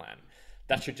reduction plan.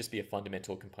 That should just be a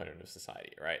fundamental component of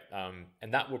society, right?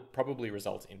 And that would probably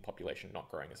result in population not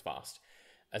growing as fast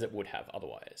as it would have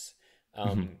otherwise.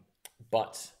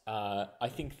 But I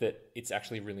think that it's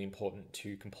actually really important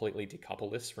to completely decouple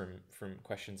this from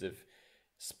questions of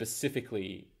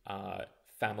specifically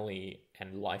family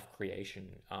and life creation,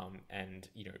 and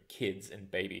kids and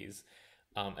babies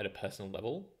at a personal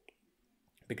level,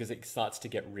 because it starts to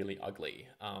get really ugly.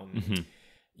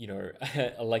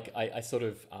 Like I sort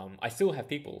of I still have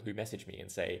people who message me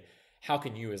and say, how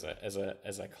can you as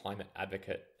a climate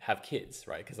advocate have kids,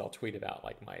 right? Because I'll tweet about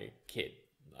like my kid,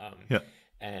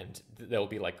 and they'll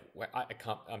be like, well, I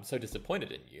can't, I'm so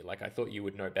disappointed in you, like I thought you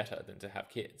would know better than to have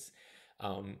kids.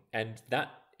 And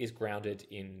that is grounded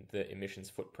in the emissions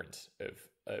footprint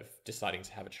of deciding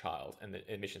to have a child and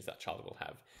the emissions that child will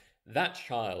have. That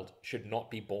child should not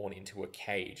be born into a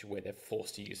cage where they're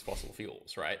forced to use fossil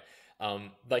fuels, right?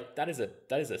 Like that is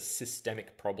a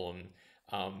systemic problem,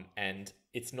 and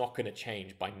it's not going to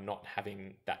change by not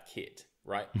having that kid,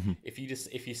 right? If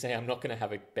you say I'm not going to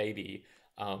have a baby,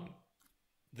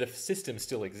 the system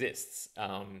still exists,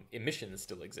 emissions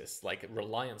still exists, like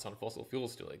reliance on fossil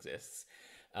fuels still exists,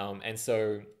 and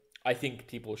so I think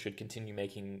people should continue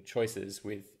making choices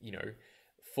with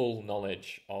full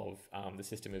knowledge of the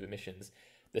system of emissions.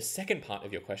 The second part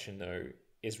of your question, though,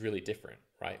 is really different,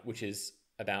 right? Which is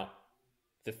about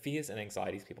the fears and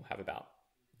anxieties people have about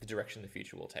the direction the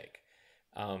future will take.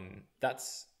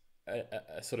 That's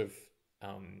a sort of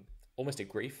almost a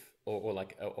grief or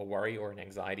like a worry or an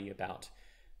anxiety about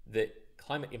the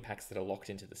climate impacts that are locked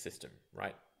into the system,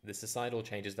 right? The societal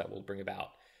changes that will bring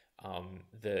about,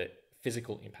 the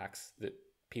physical impacts that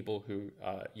people who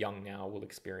are young now will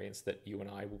experience, that you and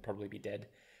I will probably be dead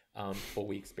before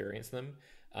we experience them.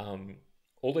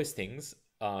 All those things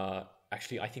are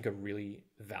actually, I think, are really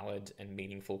valid and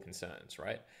meaningful concerns,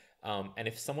 right? And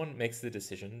if someone makes the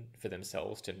decision for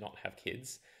themselves to not have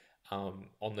kids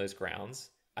on those grounds,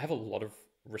 I have a lot of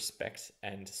respect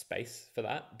and space for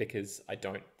that, because I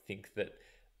don't think that,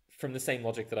 from the same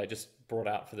logic that I just brought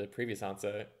out for the previous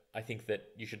answer, I think that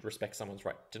you should respect someone's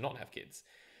right to not have kids.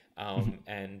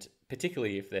 And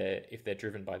particularly if they're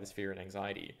driven by this fear and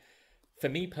anxiety. For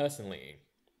me personally,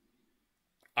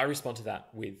 I respond to that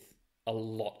with a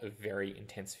lot of very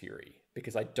intense fury,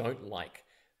 because I don't like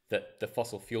that the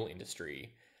fossil fuel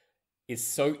industry is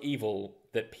so evil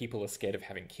that people are scared of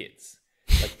having kids.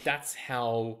 Like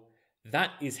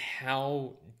that is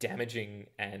how damaging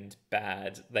and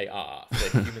bad they are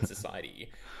for human society,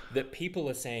 that people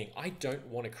are saying, I don't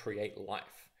want to create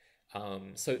life.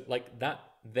 So like that,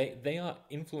 they are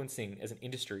influencing as an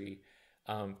industry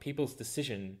people's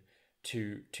decision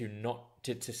to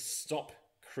stop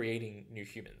creating new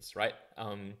humans, right?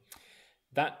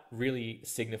 That really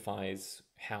signifies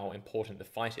how important the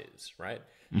fight is, right?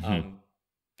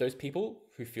 Those people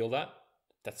who feel that,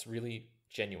 that's really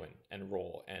genuine and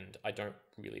raw, and I don't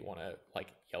really want to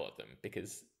like yell at them,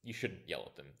 because you shouldn't yell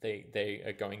at them. They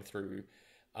are going through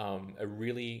a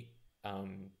really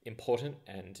important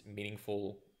and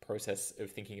meaningful process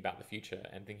of thinking about the future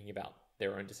and thinking about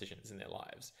their own decisions in their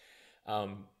lives.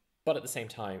 But at the same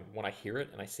time, when I hear it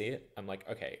and I see it, I'm like,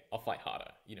 okay, I'll fight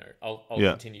harder. You know, I'll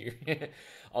continue.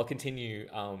 I'll continue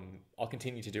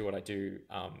to do what I do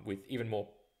with even more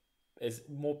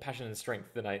passion and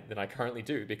strength than I currently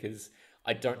do, because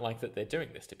I don't like that they're doing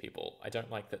this to people. I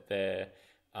don't like that they're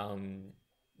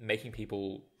making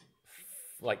people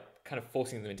like kind of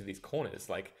forcing them into these corners.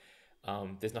 Like,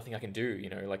 there's nothing I can do.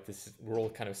 You know, like this, we're all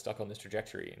kind of stuck on this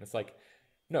trajectory, and it's like,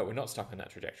 no, we're not stuck on that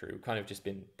trajectory. We've kind of just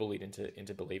been bullied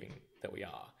into believing that we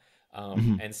are.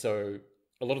 And so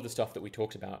a lot of the stuff that we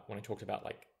talked about when I talked about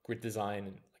like grid design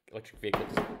and like electric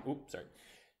vehicles. Oops, sorry.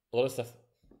 A lot of stuff.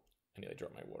 I nearly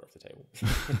dropped my water off the table.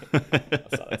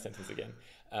 I'll start that sentence again.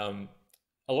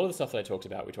 A lot of the stuff that I talked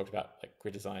about, we talked about like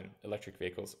grid design, electric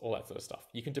vehicles, all that sort of stuff.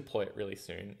 You can deploy it really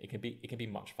soon. It can be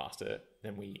much faster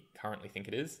than we currently think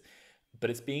it is. But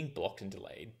it's being blocked and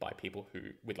delayed by people who,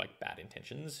 with like bad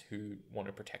intentions, who want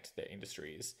to protect their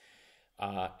industries.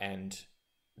 And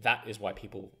that is why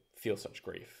people feel such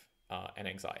grief and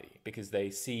anxiety, because they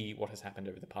see what has happened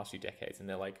over the past few decades and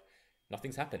they're like,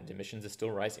 nothing's happened. Emissions are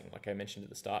still rising. Like I mentioned at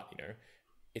the start, you know,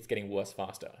 it's getting worse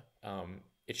faster.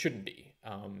 It shouldn't be.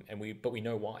 But we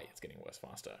know why it's getting worse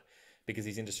faster, because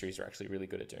these industries are actually really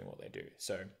good at doing what they do.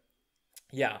 So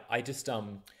yeah,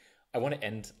 I want to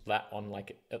end that on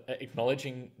like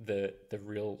acknowledging the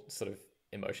real sort of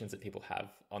emotions that people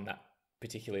have on that,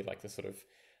 particularly like the sort of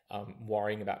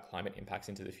worrying about climate impacts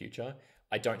into the future.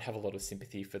 I don't have a lot of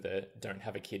sympathy for the don't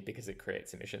have a kid because it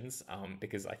creates emissions,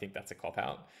 because I think that's a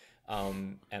cop-out.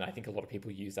 And I think a lot of people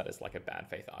use that as like a bad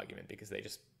faith argument because they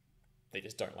just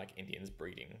don't like Indians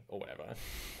breeding or whatever.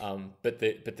 But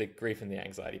the grief and the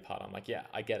anxiety part, I'm like, yeah,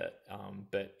 I get it.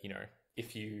 But you know,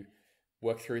 if you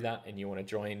work through that and you want to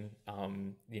join,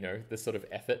 you know, the sort of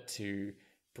effort to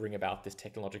bring about this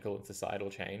technological and societal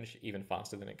change even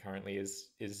faster than it currently is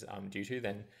due to,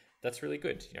 then that's really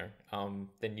good. You know,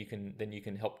 then you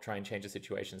can help try and change the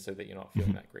situation so that you're not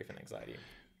feeling that grief and anxiety.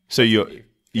 So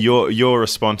your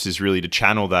response is really to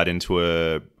channel that into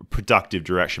a productive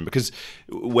direction, because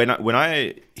when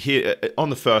I hear on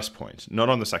the first point, not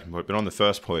on the second point, but on the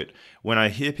first point, when I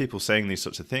hear people saying these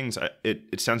sorts of things,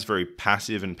 it sounds very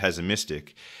passive and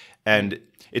pessimistic, and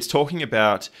it's talking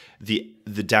about the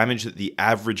damage that the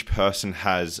average person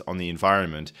has on the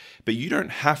environment, but you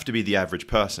don't have to be the average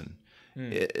person.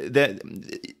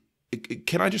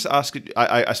 Can I just ask?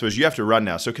 I suppose you have to run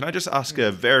now, so can I just ask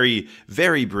a very,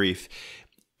 very brief?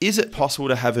 Is it possible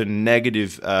to have a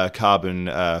negative carbon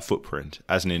footprint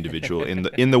as an individual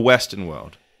in the Western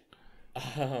world?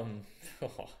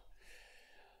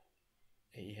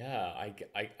 Yeah,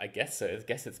 I guess so. I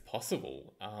guess it's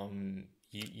possible.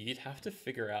 You'd have to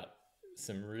figure out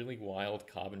some really wild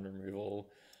carbon removal.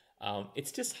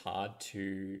 It's just hard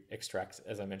to extract,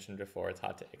 as I mentioned before, it's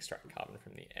hard to extract carbon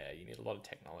from the air. You need a lot of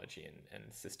technology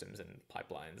and systems and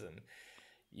pipelines, and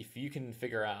if you can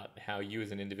figure out how you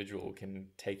as an individual can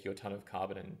take your ton of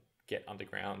carbon and get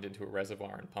underground into a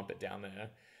reservoir and pump it down there,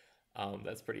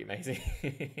 that's pretty amazing.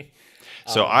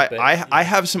 So I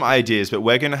have some ideas, but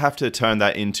we're going to have to turn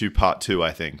that into part 2,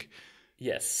 I think.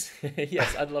 Yes.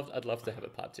 Yes, I'd love to have a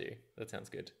part 2. That sounds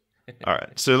good. All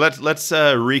right. So let's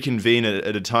reconvene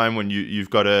at a time when you've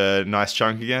got a nice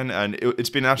chunk again. And it's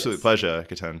been an absolute pleasure,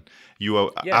 Ketan. You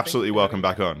are absolutely welcome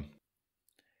back on.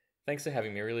 Thanks for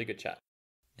having me. A really good chat.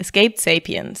 Escaped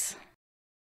Sapiens.